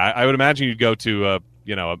mean, yeah, I would imagine you'd go to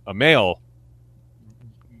a male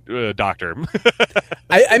doctor.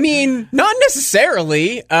 I mean, not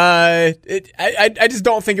necessarily. I just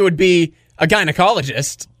don't think it would be a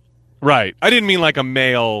gynecologist. Right. I didn't mean like a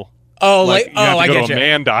male. Oh, I get you. A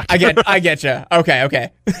man doctor. I get you. Okay.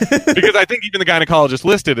 Because I think even the gynecologist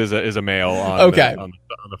listed is a male on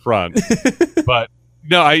the front. But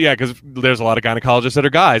no, because there's a lot of gynecologists that are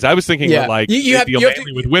guys. I was thinking that like you deal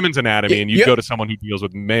mainly with women's anatomy, and you go to someone who deals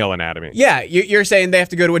with male anatomy. Yeah, you're saying they have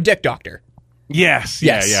to go to a dick doctor. Yes.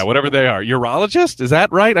 Yeah, whatever they are. Urologist? Is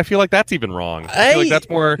that right? I feel like that's even wrong. I feel like that's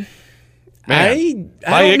more... Man,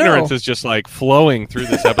 my ignorance is just like flowing through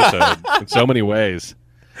this episode in so many ways.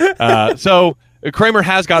 So Kramer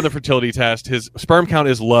has gotten the fertility test. His sperm count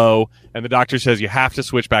is low, and the doctor says you have to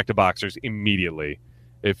switch back to boxers immediately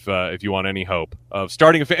if you want any hope of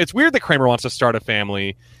starting it's weird that Kramer wants to start a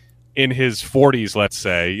family in his 40s, let's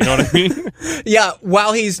say. You know what I mean? Yeah,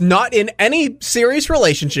 while he's not in any serious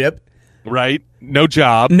relationship. Right. No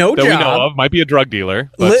job. That we know of. Might be a drug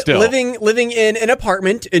dealer, but still. Living in an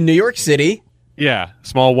apartment in New York City. Yeah.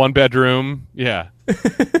 Small 1-bedroom. Yeah.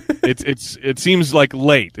 It seems like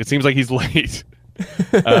late. It seems like he's late.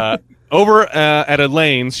 Over at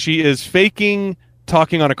Elaine's, she is faking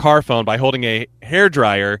talking on a car phone by holding a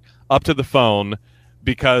hairdryer up to the phone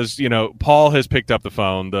because, Paul has picked up the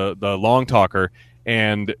phone, the long talker,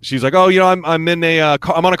 and she's like, "Oh, I'm on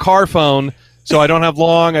a car phone. So I don't have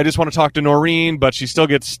long. I just want to talk to Noreen," but she still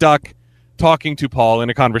gets stuck talking to Paul in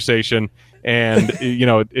a conversation. And,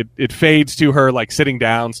 it fades to her, like, sitting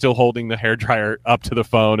down, still holding the hairdryer up to the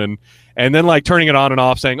phone and then, like, turning it on and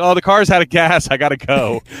off, saying, "Oh, the car's out of gas. I got to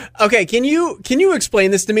go." Okay, can you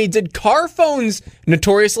explain this to me? Did car phones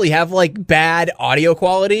notoriously have, like, bad audio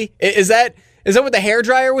quality? Is that what the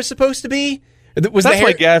hairdryer was supposed to be? Was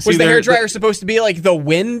my guess. Was the hairdryer supposed to be, like, the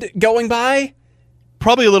wind going by?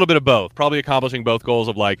 Probably a little bit of both. Probably accomplishing both goals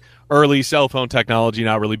of like early cell phone technology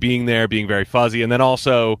not really being there, being very fuzzy, and then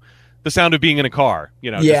also the sound of being in a car.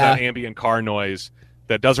 Just that ambient car noise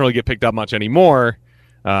that doesn't really get picked up much anymore.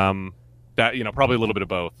 That probably a little bit of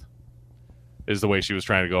both is the way she was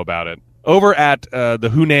trying to go about it. Over at the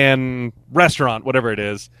Hunan restaurant, whatever it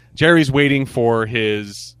is, Jerry's waiting for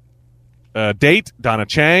his date, Donna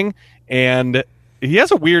Chang, and he has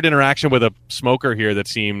a weird interaction with a smoker here that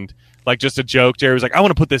seemed like just a joke. Jerry was like, "I want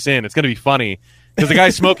to put this in. It's going to be funny." Because the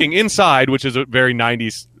guy's smoking inside, which is a very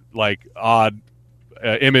 90s, like, odd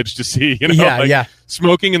image to see.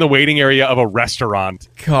 Smoking in the waiting area of a restaurant.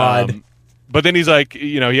 God. But then he's like,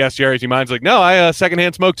 he asked Jerry, "Do you mind?" He's like, "No, I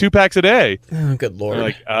secondhand smoke 2 packs a day." Oh, good Lord.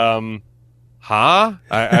 Like, huh?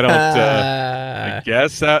 I don't, I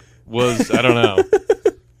guess that was, I don't know.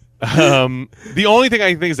 The only thing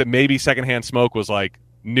I think is that maybe secondhand smoke was like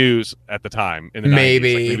news at the time in the 90s.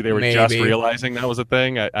 Maybe they were just realizing that was a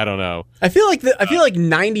thing. I don't know. I feel like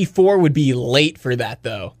 94 would be late for that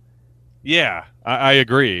though. Yeah, I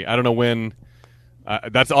agree. I don't know when.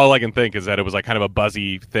 That's all I can think is that it was like kind of a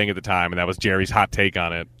buzzy thing at the time, and that was Jerry's hot take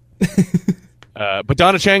on it. But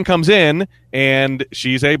Donna Chang comes in, and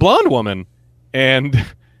she's a blonde woman, and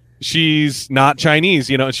she's not Chinese,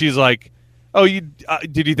 and she's like, "Oh,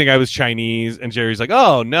 did you think I was Chinese?" And Jerry's like,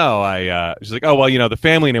 "Oh, no, she's like, "Oh, well, the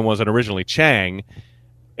family name wasn't originally Chang.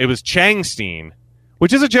 It was Changstein,"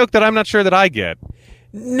 which is a joke that I'm not sure that I get.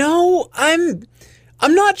 No, I'm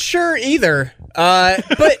not sure either.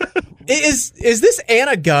 But is this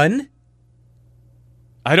Anna Gunn?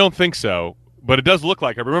 I don't think so, but it does look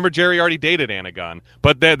like her. Remember, Jerry already dated Anna Gunn,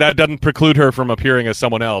 but that doesn't preclude her from appearing as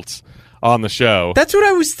someone else on the show. That's what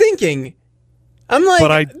I was thinking. I'm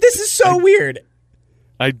like, this is so weird.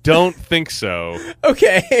 I don't think so.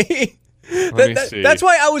 Okay. That's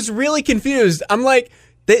why I was really confused. I'm like,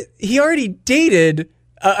 he already dated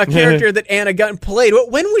a character that Anna Gunn played.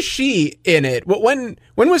 When was she in it? When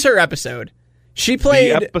was her episode? She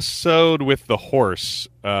played the episode with the horse.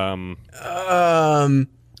 Where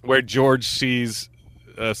George sees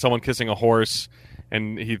someone kissing a horse,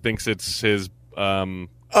 and he thinks it's his cousin.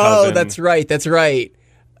 Oh, that's right. That's right.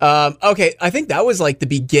 Okay, I think that was like the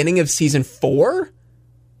beginning of season 4.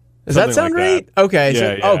 Does that sound like right? That. Okay.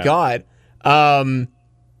 Yeah. Oh God.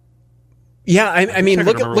 Yeah. I mean,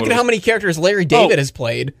 look at how many characters Larry David has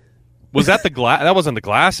played. Was that that wasn't the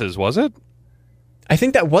glasses, was it? I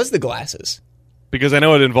think that was the glasses. Because I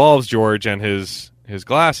know it involves George and his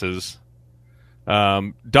glasses.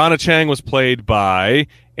 Donna Chang was played by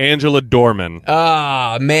Angela Dorman.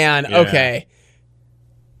 Ah, man. Yeah. Okay.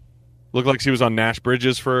 Looked like she was on Nash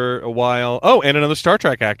Bridges for a while. Oh, and another Star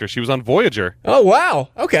Trek actor. She was on Voyager. Oh, wow.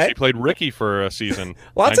 Okay. She played Ricky for a season.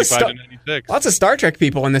 Lots of Star Trek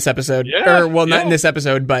people in this episode. Yeah. Not in this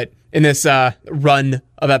episode, but in this run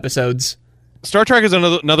of episodes. Star Trek is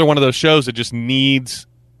another one of those shows that just needs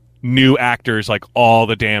new actors like all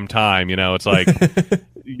the damn time. You know, it's like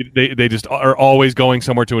they just are always going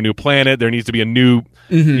somewhere to a new planet. There needs to be a new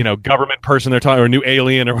government person they're talking, or a new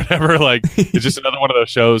alien or whatever. Like it's just another one of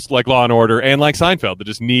those shows like Law and Order and like Seinfeld that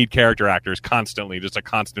just need character actors constantly, just a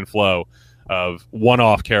constant flow of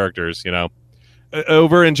one-off characters. You know,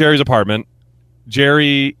 over in Jerry's apartment,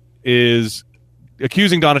 Jerry is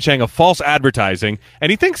accusing Donna Chang of false advertising,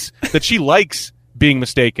 and he thinks that she likes being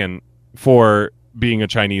mistaken for being a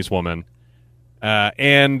Chinese woman.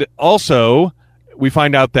 And also, we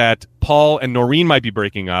find out that Paul and Noreen might be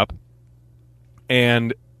breaking up,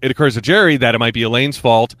 and it occurs to Jerry that it might be Elaine's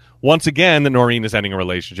fault once again that Noreen is ending a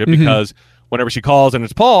relationship because whenever she calls and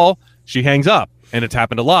it's Paul, she hangs up, and it's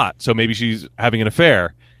happened a lot. So maybe she's having an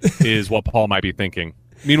affair, is what Paul might be thinking.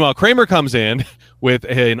 Meanwhile, Kramer comes in with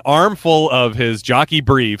an armful of his jockey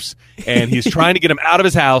briefs, and he's trying to get him out of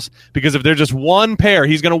his house because if there's just one pair,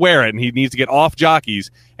 he's going to wear it, and he needs to get off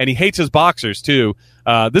jockeys, and he hates his boxers, too.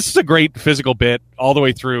 This is a great physical bit all the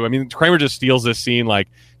way through. I mean, Kramer just steals this scene, like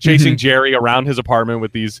chasing Jerry around his apartment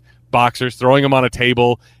with these boxers, throwing them on a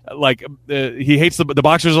table. Like he hates the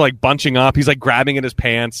boxers are like bunching up. He's like grabbing at his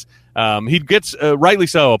pants. He gets rightly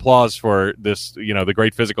so applause for this, the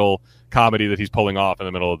great physical comedy that he's pulling off in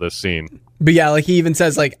the middle of this scene. But yeah, like he even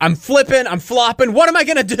says, like, I'm flipping, I'm flopping. What am I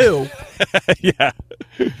gonna do? Yeah.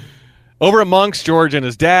 Over at Monk's, George and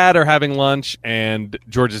his dad are having lunch, and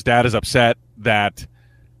George's dad is upset that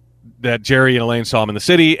Jerry and Elaine saw him in the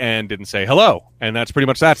city and didn't say hello. And that's pretty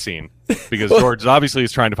much that scene. Because George obviously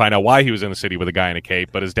is trying to find out why he was in the city with a guy in a cape,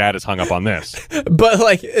 but his dad is hung up on this. But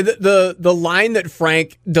like the line that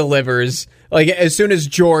Frank delivers, like as soon as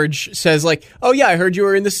George says like, oh yeah, I heard you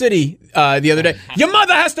were in the city the other day. Your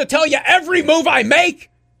mother has to tell you every move I make.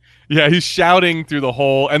 Yeah, he's shouting through the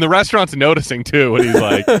whole, and the restaurant's noticing too, and he's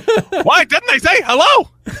like, why didn't they say hello?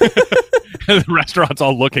 And the restaurant's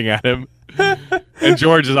all looking at him. And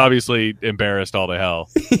George is obviously embarrassed all to hell.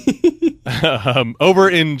 Over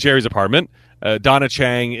in Jerry's apartment, Donna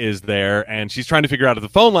Chang is there, and she's trying to figure out if the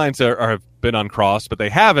phone lines have been uncrossed, but they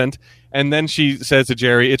haven't. And then she says to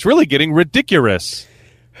Jerry, it's really getting ridiculous.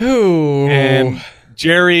 Ooh. And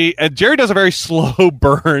Jerry does a very slow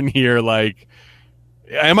burn here, like,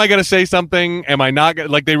 am I going to say something? Am I not?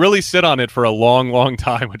 Like, they really sit on it for a long, long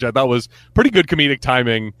time, which I thought was pretty good comedic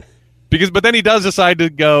timing. But then he does decide to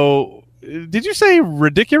go, did you say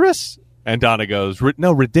ridiculous? And Donna goes,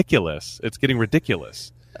 no, ridiculous. It's getting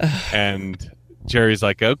ridiculous. And Jerry's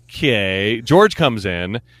like, okay. George comes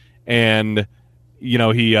in, and,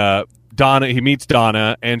 he meets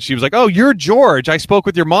Donna, and she was like, oh, you're George. I spoke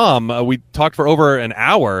with your mom. We talked for over an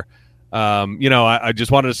hour. I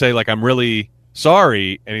just wanted to say, like, I'm really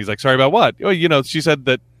sorry. And he's like, sorry about what? Oh, she said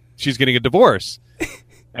that she's getting a divorce.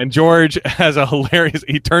 And George has a hilarious,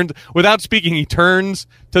 without speaking, he turns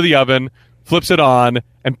to the oven, flips it on,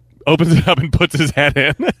 and opens it up and puts his head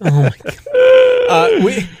in. Oh my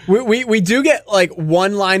God. We do get like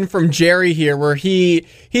one line from Jerry here where he's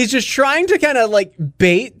just trying to kind of like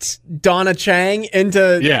bait Donna Chang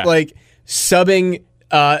into like subbing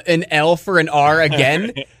an L for an R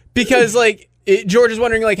again, because like George is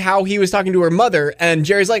wondering like how he was talking to her mother, and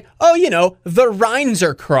Jerry's like, oh, the Rhines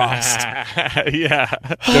are crossed. Yeah.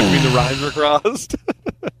 Don't you mean the Rhines were crossed?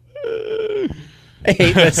 I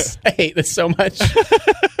hate this so much.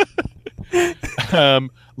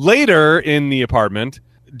 Later in the apartment,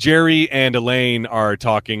 Jerry and Elaine are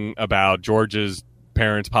talking about George's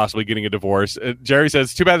parents possibly getting a divorce. Jerry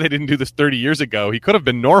says, too bad they didn't do this 30 years ago. He could have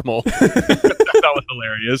been normal. That was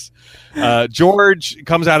hilarious. George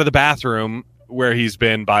comes out of the bathroom where he's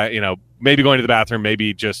been maybe going to the bathroom,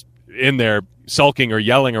 maybe just in there sulking or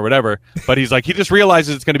yelling or whatever. But he's like, he just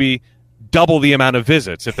realizes it's going to be double the amount of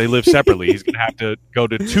visits if they live separately. He's going to have to go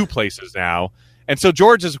to two places now. And so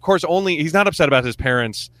George is, of course, he's not upset about his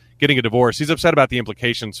parents getting a divorce. He's upset about the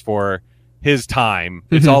implications for his time.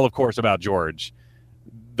 It's all, of course, about George.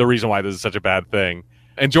 The reason why this is such a bad thing.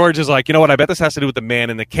 And George is like, you know what? I bet this has to do with the man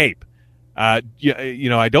in the cape. I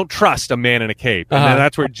don't trust a man in a cape. And then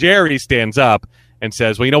that's where Jerry stands up and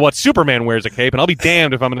says, well, you know what? Superman wears a cape, and I'll be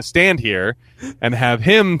damned if I'm going to stand here and have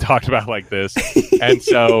him talked about like this. And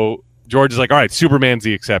so George is like, all right, Superman's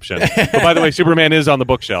the exception. But by the way, Superman is on the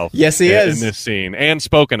bookshelf. Yes, he is. In this scene, and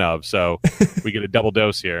spoken of. So we get a double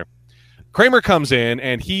dose here. Kramer comes in,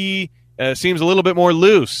 and he seems a little bit more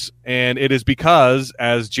loose, and it is because,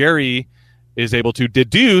 as Jerry is able to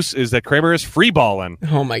deduce, is that Kramer is freeballing.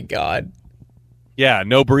 Oh my God. Yeah,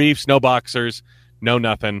 no briefs, no boxers, no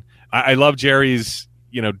nothing. I love Jerry's,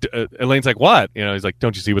 Elaine's like, what? He's like,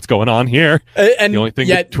 don't you see what's going on here? And the only thing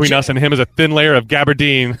between us and him is a thin layer of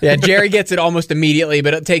gabardine. Yeah, Jerry gets it almost immediately,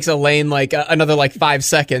 but it takes Elaine like another 5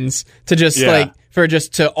 seconds to just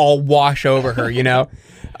to all wash over her,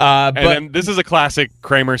 And then this is a classic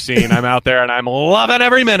Kramer scene. I'm out there and I'm loving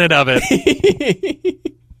every minute of it.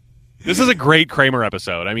 This is a great Kramer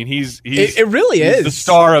episode. I mean, it really is the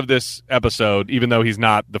star of this episode, even though he's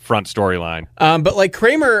not the front storyline. But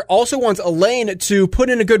Kramer also wants Elaine to put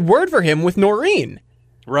in a good word for him with Noreen,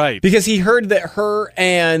 right? Because he heard that her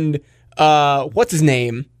and what's his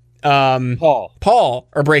name, Paul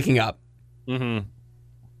are breaking up. Mm-hmm.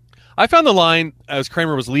 I found the line as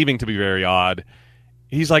Kramer was leaving to be very odd.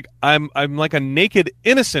 He's like, "I'm like a naked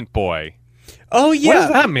innocent boy." Oh, yeah. What does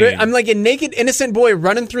that mean? I'm like a naked, innocent boy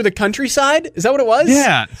running through the countryside? Is that what it was?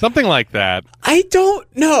 Yeah, something like that. I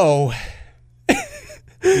don't know.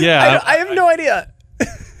 Yeah. I have no idea.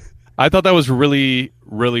 I thought that was really,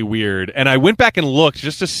 really weird. And I went back and looked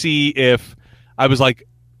just to see if I was like,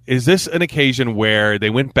 is this an occasion where they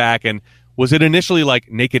went back and was it initially like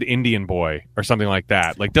naked Indian boy or something like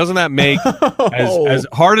that? Like, doesn't that make, as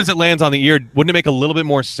hard as it lands on the ear, wouldn't it make a little bit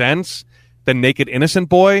more sense than naked innocent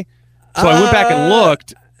boy? So I went back and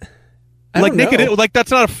looked. Like naked, like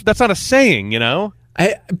that's not a saying,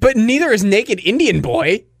 But neither is naked Indian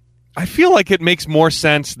boy. I feel like it makes more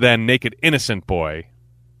sense than naked innocent boy.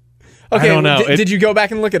 Okay, I don't know. Did you go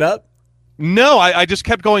back and look it up? No, I just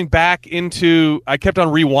kept going back I kept on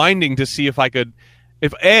rewinding to see if I could,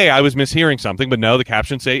 if I was mishearing something, but no, the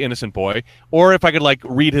captions say innocent boy, or if I could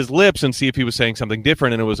read his lips and see if he was saying something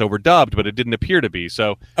different and it was overdubbed, but it didn't appear to be.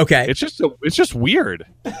 So okay, it's just weird.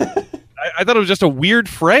 I thought it was just a weird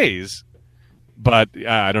phrase, but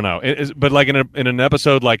I don't know. But in an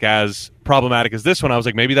episode as problematic as this one, I was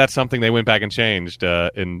like, maybe that's something they went back and changed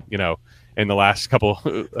in the last couple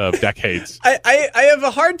of decades. I have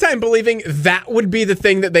a hard time believing that would be the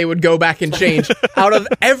thing that they would go back and change out of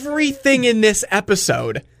everything in this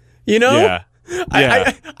episode. Yeah.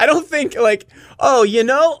 I don't think dropping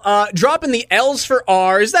the L's for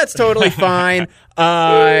R's, that's totally fine.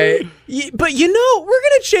 But we're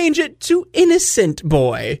going to change it to innocent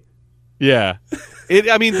boy. Yeah.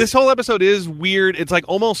 This whole episode is weird. It's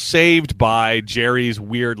almost saved by Jerry's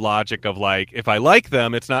weird logic of if I like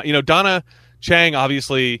them, it's not, Donna Chang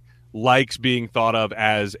obviously likes being thought of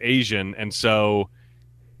as Asian. And so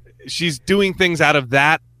she's doing things out of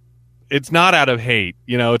that. It's not out of hate,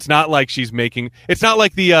 it's not like she's making, it's not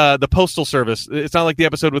like the Postal Service. It's not like the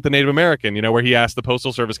episode with the Native American, where he asked the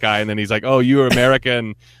Postal Service guy and then he's like, oh, you're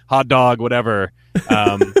American, hot dog, whatever.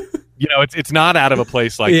 It's not out of a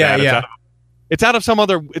place like that. Yeah. It's out of some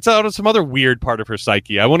other weird part of her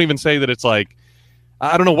psyche. I won't even say that it's I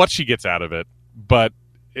don't know what she gets out of it, but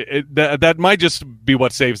that might just be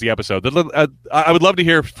what saves the episode. I would love to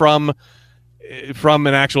hear from an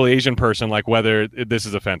actual Asian person whether this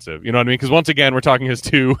is offensive. You know what I mean? Because once again, we're talking as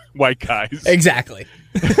two white guys. Exactly.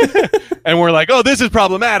 And we're like, oh, this is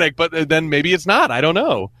problematic, but then maybe it's not. I don't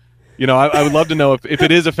know. I would love to know if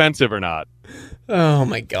it is offensive or not. Oh,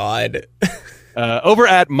 my God. Over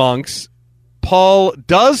at Monk's, Paul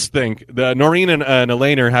does think that Noreen and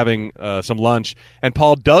Elaine are having some lunch, and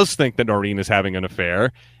Paul does think that Noreen is having an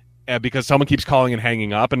affair because someone keeps calling and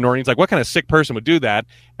hanging up, and Noreen's like, what kind of sick person would do that?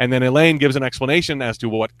 And then Elaine gives an explanation as to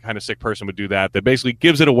what kind of sick person would do that basically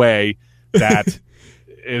gives it away that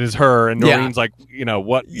it is her, and Noreen's like,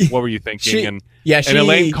 what were you thinking? And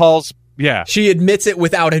Elaine calls... Yeah. She admits it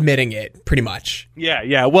without admitting it, pretty much.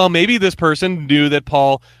 Yeah. Well, maybe this person knew that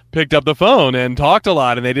Paul picked up the phone and talked a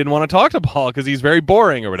lot, and they didn't want to talk to Paul because he's very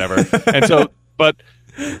boring or whatever. And so, but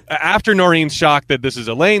after Noreen's shocked that this is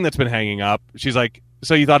Elaine that's been hanging up, she's like,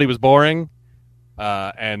 so you thought he was boring?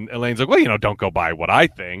 And Elaine's like, well, don't go by what I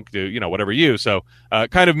think. Do, whatever you. So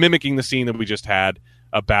kind of mimicking the scene that we just had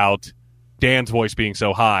about Dan's voice being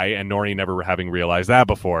so high and Noreen never having realized that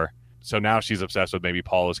before. So now she's obsessed with maybe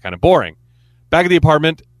Paul is kind of boring. Back at the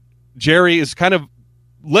apartment, Jerry is kind of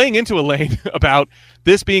laying into Elaine about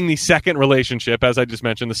this being the second relationship, as I just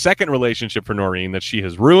mentioned, the second relationship for Noreen that she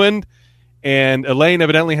has ruined. And Elaine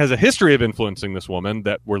evidently has a history of influencing this woman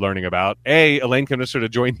that we're learning about. Elaine convinced her to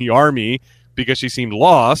join the army because she seemed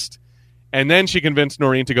lost. And then she convinced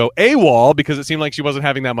Noreen to go AWOL because it seemed like she wasn't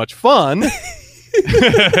having that much fun.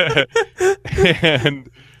 And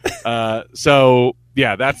so...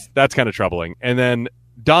 yeah, that's kind of troubling. And then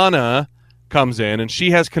Donna comes in, and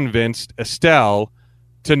she has convinced Estelle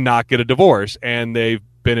to not get a divorce. And they've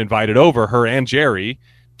been invited over, her and Jerry,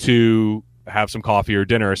 to have some coffee or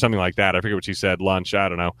dinner or something like that. I forget what she said, lunch, I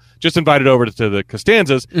don't know. Just invited over to the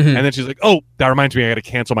Costanzas, and then she's like, oh, that reminds me, I got to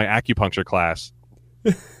cancel my acupuncture class.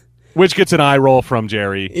 Which gets an eye roll from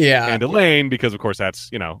Jerry and Elaine, because, of course, that's,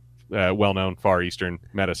 well-known Far Eastern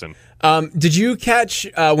medicine. Did you catch,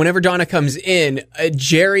 whenever Donna comes in,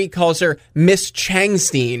 Jerry calls her Miss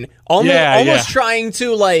Changstein, almost trying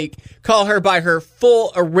to, like, call her by her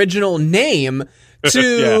full original name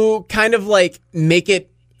to kind of, like, make it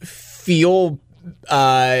feel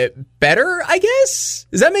better, I guess?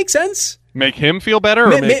 Does that make sense? Make him feel better?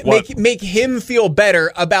 Or make him feel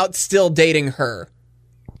better about still dating her.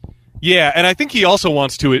 Yeah, and I think he also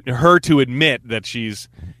wants her to admit that she's,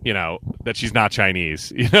 that she's not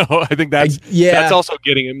Chinese. I think that's also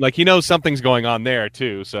getting him, like, he knows something's going on there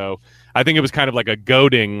too. So I think it was kind of like a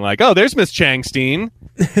goading, like, oh, there's Miss Changstein.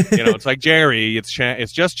 It's like Jerry, it's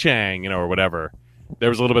just Chang, or whatever. There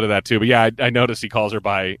was a little bit of that too, but yeah, I noticed he calls her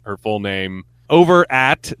by her full name. Over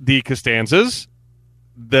at the Costanzas,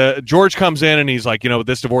 George comes in and he's like,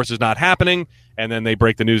 this divorce is not happening, and then they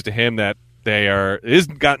break the news to him that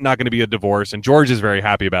not going to be a divorce, and George is very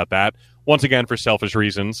happy about that. Once again, for selfish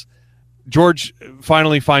reasons. George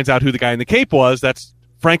finally finds out who the guy in the cape was. That's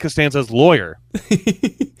Frank Costanza's lawyer,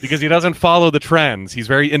 because he doesn't follow the trends. He's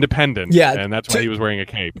very independent, and that's why he was wearing a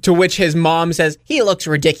cape. To which his mom says, he looks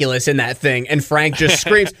ridiculous in that thing, and Frank just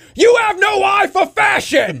screams, you have no eye for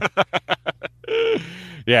fashion!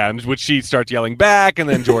 Yeah, and which she starts yelling back, and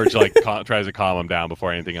then George tries to calm him down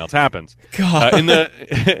before anything else happens. God.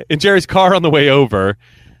 In Jerry's car on the way over,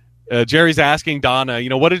 Jerry's asking Donna,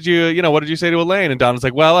 what did you say to Elaine? And Donna's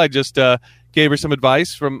like, well, I just gave her some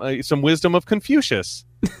advice from some wisdom of Confucius.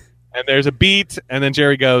 And there's a beat, and then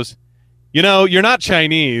Jerry goes, you're not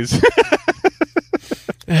Chinese.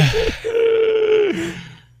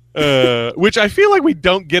 Which I feel like we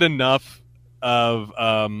don't get enough of.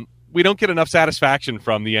 We don't get enough satisfaction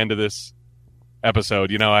from the end of this episode.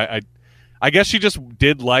 I guess she just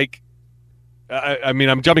did like. I mean,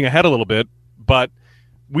 I'm jumping ahead a little bit, but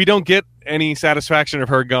we don't get any satisfaction of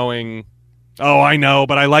her going, oh, I know,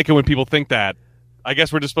 but I like it when people think that. I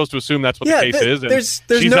guess we're just supposed to assume that's what the case is,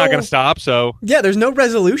 and she's not going to stop, so... Yeah, there's no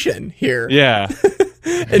resolution here. Yeah.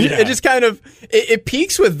 It just kind of... It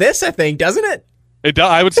peaks with this, I think, doesn't it? It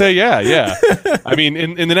does. I would say, yeah. I mean,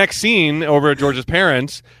 in the next scene, over at George's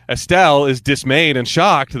parents', Estelle is dismayed and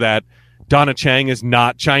shocked that Donna Chang is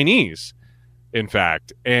not Chinese, in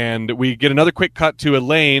fact. And we get another quick cut to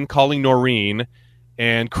Elaine calling Noreen,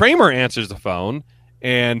 and Kramer answers the phone,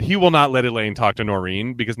 and he will not let Elaine talk to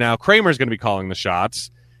Noreen, because now Kramer's going to be calling the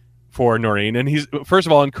shots for Noreen, and he's, first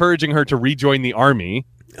of all, encouraging her to rejoin the army.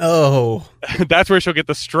 Oh. That's where she'll get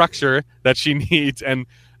the structure that she needs, and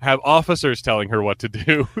have officers telling her what to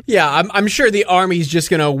do. Yeah, I'm sure the army's just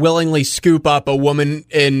going to willingly scoop up a woman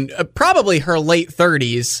in probably her late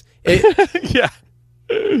 30s. Yeah.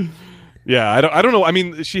 Yeah, I don't know. I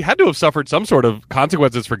mean, she had to have suffered some sort of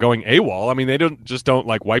consequences for going AWOL. I mean, they don't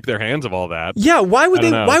like wipe their hands of all that. Yeah, why would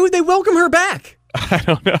they welcome her back? I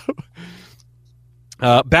don't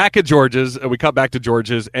know. Back at George's, we cut back to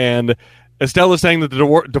George's, and Estelle is saying that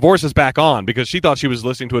the divorce is back on because she thought she was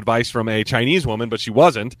listening to advice from a Chinese woman, but she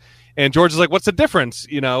wasn't. And George is like, "What's the difference?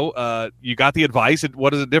 You got the advice.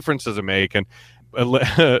 What is the difference does it make?" And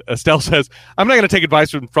Estelle says, "I'm not going to take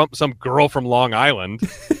advice from some girl from Long Island."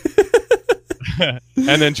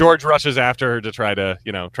 And then George rushes after her to try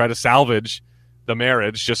to salvage the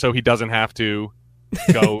marriage, just so he doesn't have to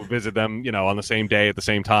go visit them, on the same day at the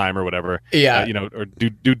same time or whatever. Yeah, or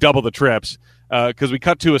do double the trips. Because we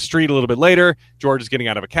cut to a street a little bit later. George is getting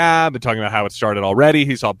out of a cab and talking about how it started already.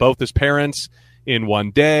 He saw both his parents in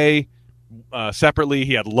one day. Separately,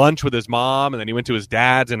 he had lunch with his mom, and then he went to his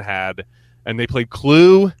dad's and they played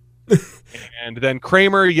Clue. And then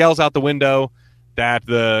Kramer yells out the window that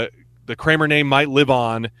the Kramer name might live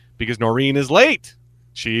on because Noreen is late.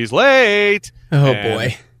 She's late. Oh,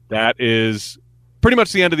 boy. That is pretty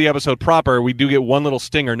much the end of the episode proper. We do get one little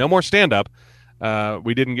stinger. No more stand-up. I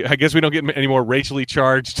guess we don't get any more racially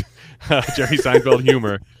charged Jerry Seinfeld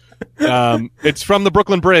humor. It's from the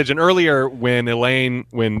Brooklyn Bridge. And earlier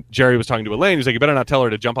when Jerry was talking to Elaine, he was like, you better not tell her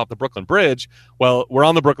to jump off the Brooklyn Bridge. Well, we're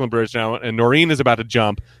on the Brooklyn Bridge now, and Noreen is about to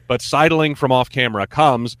jump, but sidling from off camera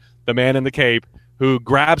comes the man in the cape who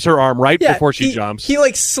grabs her arm before she jumps. He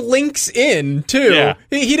slinks in too. Yeah.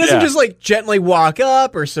 He doesn't just gently walk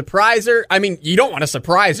up or surprise her. I mean, you don't want to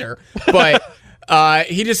surprise her, but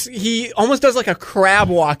he almost does like a crab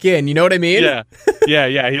walk in. You know what I mean?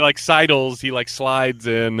 Yeah. He sidles. He slides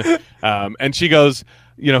in, and she goes,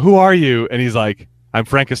 who are you? And he's like, I'm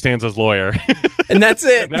Frank Costanza's lawyer. And that's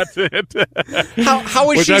it. And that's it.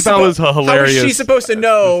 How is Which she I thought was hilarious. How is she supposed to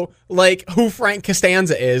know like who Frank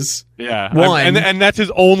Costanza is? Yeah. One. And that's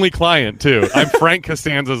his only client too. I'm Frank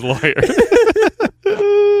Costanza's lawyer.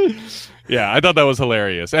 Yeah, I thought that was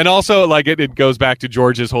hilarious. And also, like, it goes back to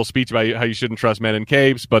George's whole speech about how you shouldn't trust men in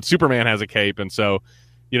capes, but Superman has a cape, and so,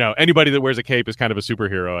 you know, anybody that wears a cape is kind of a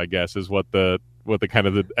superhero, I guess, is what the kind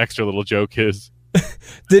of the extra little joke is.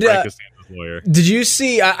 Did lawyer. Did you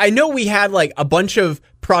see, I know we had like a bunch of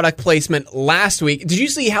product placement last week. Did you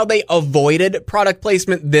see how they avoided product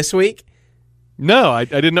placement this week? No, I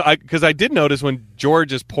didn't know, because I did notice when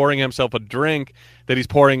George is pouring himself a drink that he's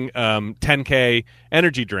pouring 10K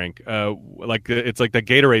energy drink. Like it's like the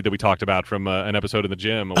Gatorade that we talked about from an episode in the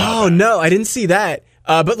gym. Oh, no, I didn't see that.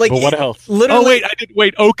 But what else? Literally, oh, wait, I did.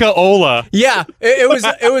 Wait, Oka-Ola. Yeah, it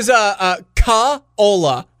was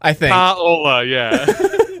Ka-Ola, I think. Ka-Ola, yeah.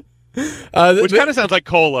 Which kind of sounds like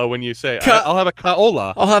cola when you say, I'll have a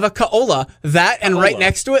Ka-Ola. I'll have a Ka-Ola. That, and right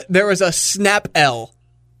next to it, there was a Snap-L.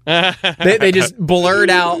 they just blurred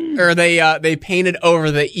out, or they painted over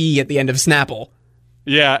the E at the end of Snapple.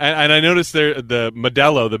 Yeah, and I noticed the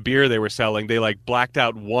Modelo, the beer they were selling, they like blacked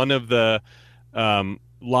out one of the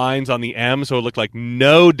lines on the M, so it looked like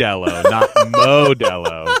No-Dello, not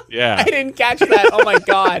Modelo. Yeah, I didn't catch that. Oh my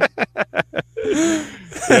god.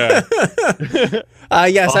 Yeah.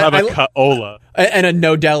 Yes, I'll have a Ka-Ola and a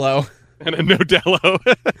No-Dello. And a No-Dello.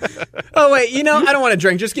 Oh wait, I don't want to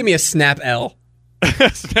drink. Just give me a Snap-L.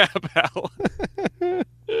 Snap-L.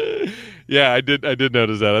 Yeah, I did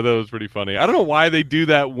notice that. I thought it was pretty funny. I don't know why they do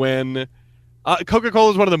that when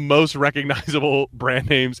Coca-Cola is one of the most recognizable brand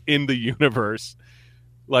names in the universe.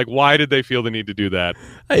 Like, why did they feel the need to do that?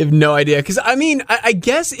 I have no idea. Because, I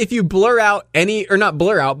guess if you blur out any, or not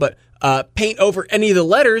blur out, but paint over any of the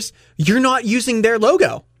letters, you're not using their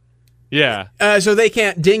logo. Yeah. So they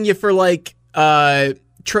can't ding you for, like,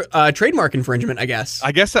 trademark infringement, I guess.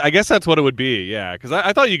 I guess that's what it would be, yeah. Because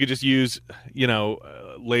I thought you could just use,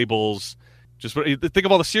 labels. Just think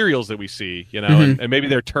of all the cereals that we see, and maybe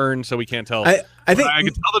they're turned so we can't tell. I think I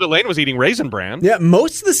could tell that Elaine was eating Raisin Bran. Yeah,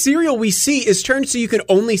 most of the cereal we see is turned so you can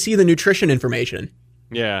only see the nutrition information.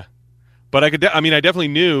 Yeah, but I definitely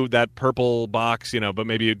knew that purple box, but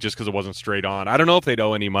maybe just because it wasn't straight on. I don't know if they'd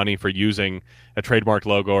owe any money for using a trademark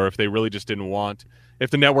logo, or if they really just didn't want.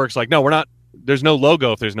 If the network's like, no, we're not. There's no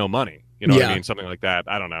logo if there's no money. You know what I mean? Something like that.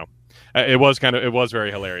 I don't know. It was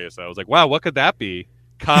very hilarious. I was like, wow, what could that be?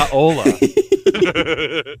 Ka-Ola.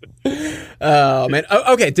 Oh man.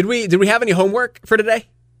 Okay. Did we have any homework for today?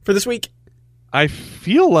 For this week? I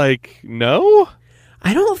feel like no.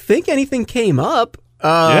 I don't think anything came up.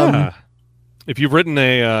 Yeah. If you've written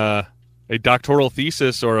a doctoral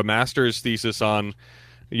thesis or a master's thesis on,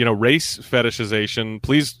 race fetishization,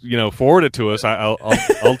 please, forward it to us.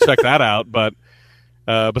 I'll check that out. But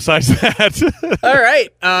besides that, all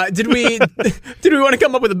right. Did we want to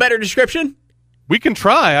come up with a better description? We can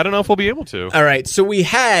try. I don't know if we'll be able to. All right. So we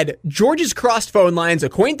had George's crossed phone lines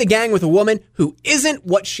acquaint the gang with a woman who isn't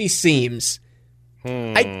what she seems.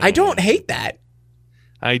 I don't hate that.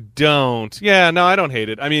 I don't. Yeah, no, I don't hate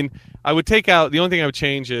it. I mean, I would take out, the only thing I would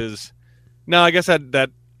change is, no, I guess that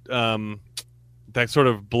sort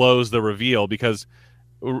of blows the reveal, because,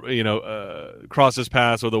 crosses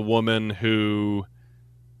paths with a woman who,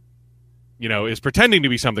 is pretending to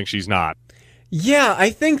be something she's not. Yeah,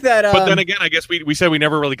 I think that. But then again, I guess we said we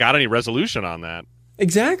never really got any resolution on that.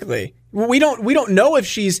 Exactly. We don't know if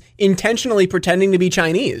she's intentionally pretending to be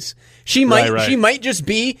Chinese. She might just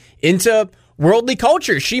be into worldly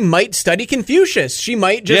culture. She might study Confucius. She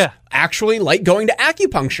might just actually like going to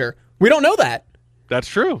acupuncture. We don't know that. That's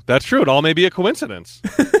true. It all may be a coincidence.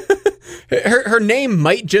 Her name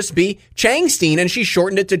might just be Changstein, and she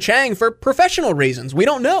shortened it to Chang for professional reasons. We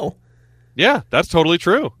don't know. Yeah, that's totally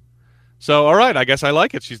true. So, all right, I guess I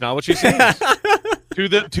like it. She's not what she seems. To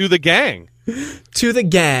the gang. To the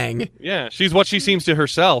gang. Yeah, she's what she seems to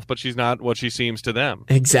herself, but she's not what she seems to them.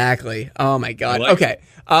 Exactly. Oh, my God. Okay.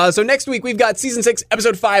 So next week, we've got Season 6,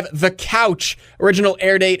 Episode 5, The Couch. Original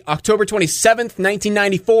air date, October 27th,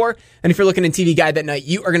 1994. And if you're looking in TV Guide that night,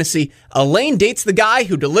 you are going to see Elaine dates the guy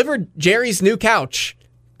who delivered Jerry's new couch.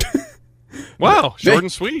 Wow, short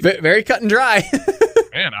and sweet. Very cut and dry.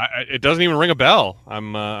 Man, it doesn't even ring a bell.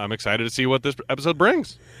 I'm excited to see what this episode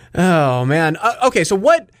brings. Oh man. Okay, so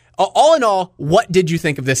what? All in all, what did you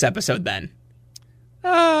think of this episode then?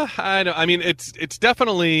 I mean, it's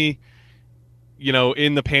definitely,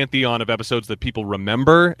 in the pantheon of episodes that people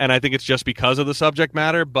remember, and I think it's just because of the subject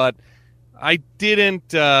matter. But I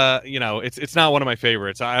didn't. It's not one of my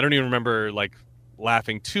favorites. I don't even remember like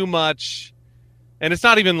laughing too much. And it's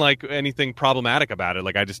not even like anything problematic about it.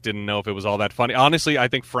 Like, I just didn't know if it was all that funny. Honestly, I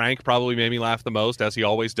think Frank probably made me laugh the most, as he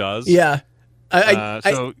always does. Yeah. I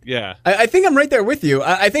think I'm right there with you.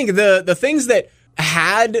 I think the things that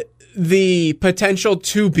had the potential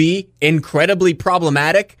to be incredibly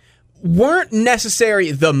problematic weren't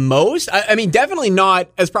necessary the most. I mean, definitely not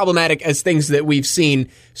as problematic as things that we've seen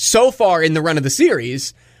so far in the run of the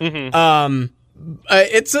series. Mm-hmm.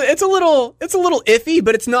 It's a little iffy,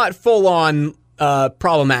 but it's not full on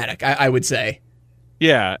problematic, I would say.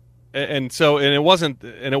 Yeah, and it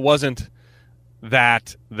wasn't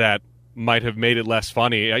that might have made it less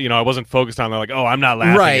funny. You know, I wasn't focused on like, oh, I'm not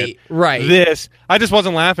laughing right. This. I just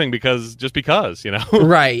wasn't laughing because, you know.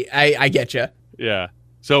 Right. I get you. Yeah.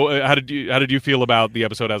 So how did you feel about the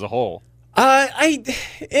episode as a whole?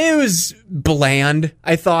 It was bland,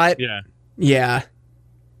 I thought. Yeah.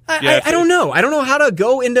 I don't know. I don't know how to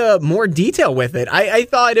go into more detail with it. I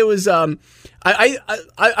thought it was I'm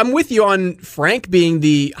with you on Frank being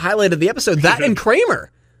the highlight of the episode. That and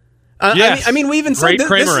Kramer. Yes. I mean, we even said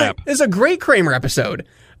this is a great Kramer episode.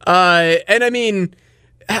 And I mean,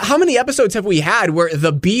 how many episodes have we had where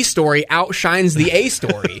the B story outshines the A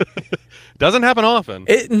story? Doesn't happen often.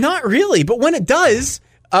 Not really, but when it does,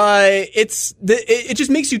 it just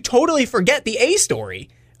makes you totally forget the A story.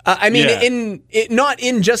 I mean, not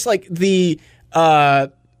in just like the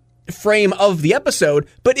frame of the episode,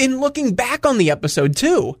 but in looking back on the episode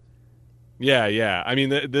too. Yeah. I mean,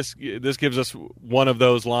 this gives us one of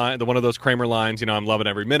those Kramer lines. You know, I'm loving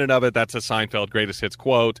every minute of it. That's a Seinfeld greatest hits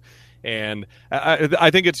quote, and I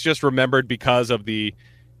think it's just remembered because of the,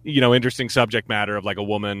 you know, interesting subject matter of like a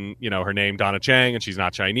woman, you know, her name Donna Chang, and she's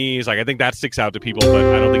not Chinese. Like, I think that sticks out to people, but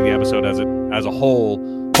I don't think the episode as a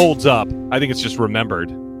whole holds up. I think it's just remembered.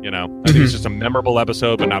 You know, I think it's just a memorable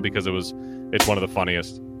episode, but not because it's one of the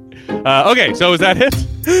funniest. Okay, so is that it?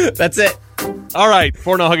 That's it. All right.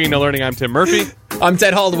 For No Hugging, No Learning, I'm Tim Murphy. I'm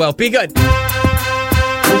Ted Haldwell. Be good.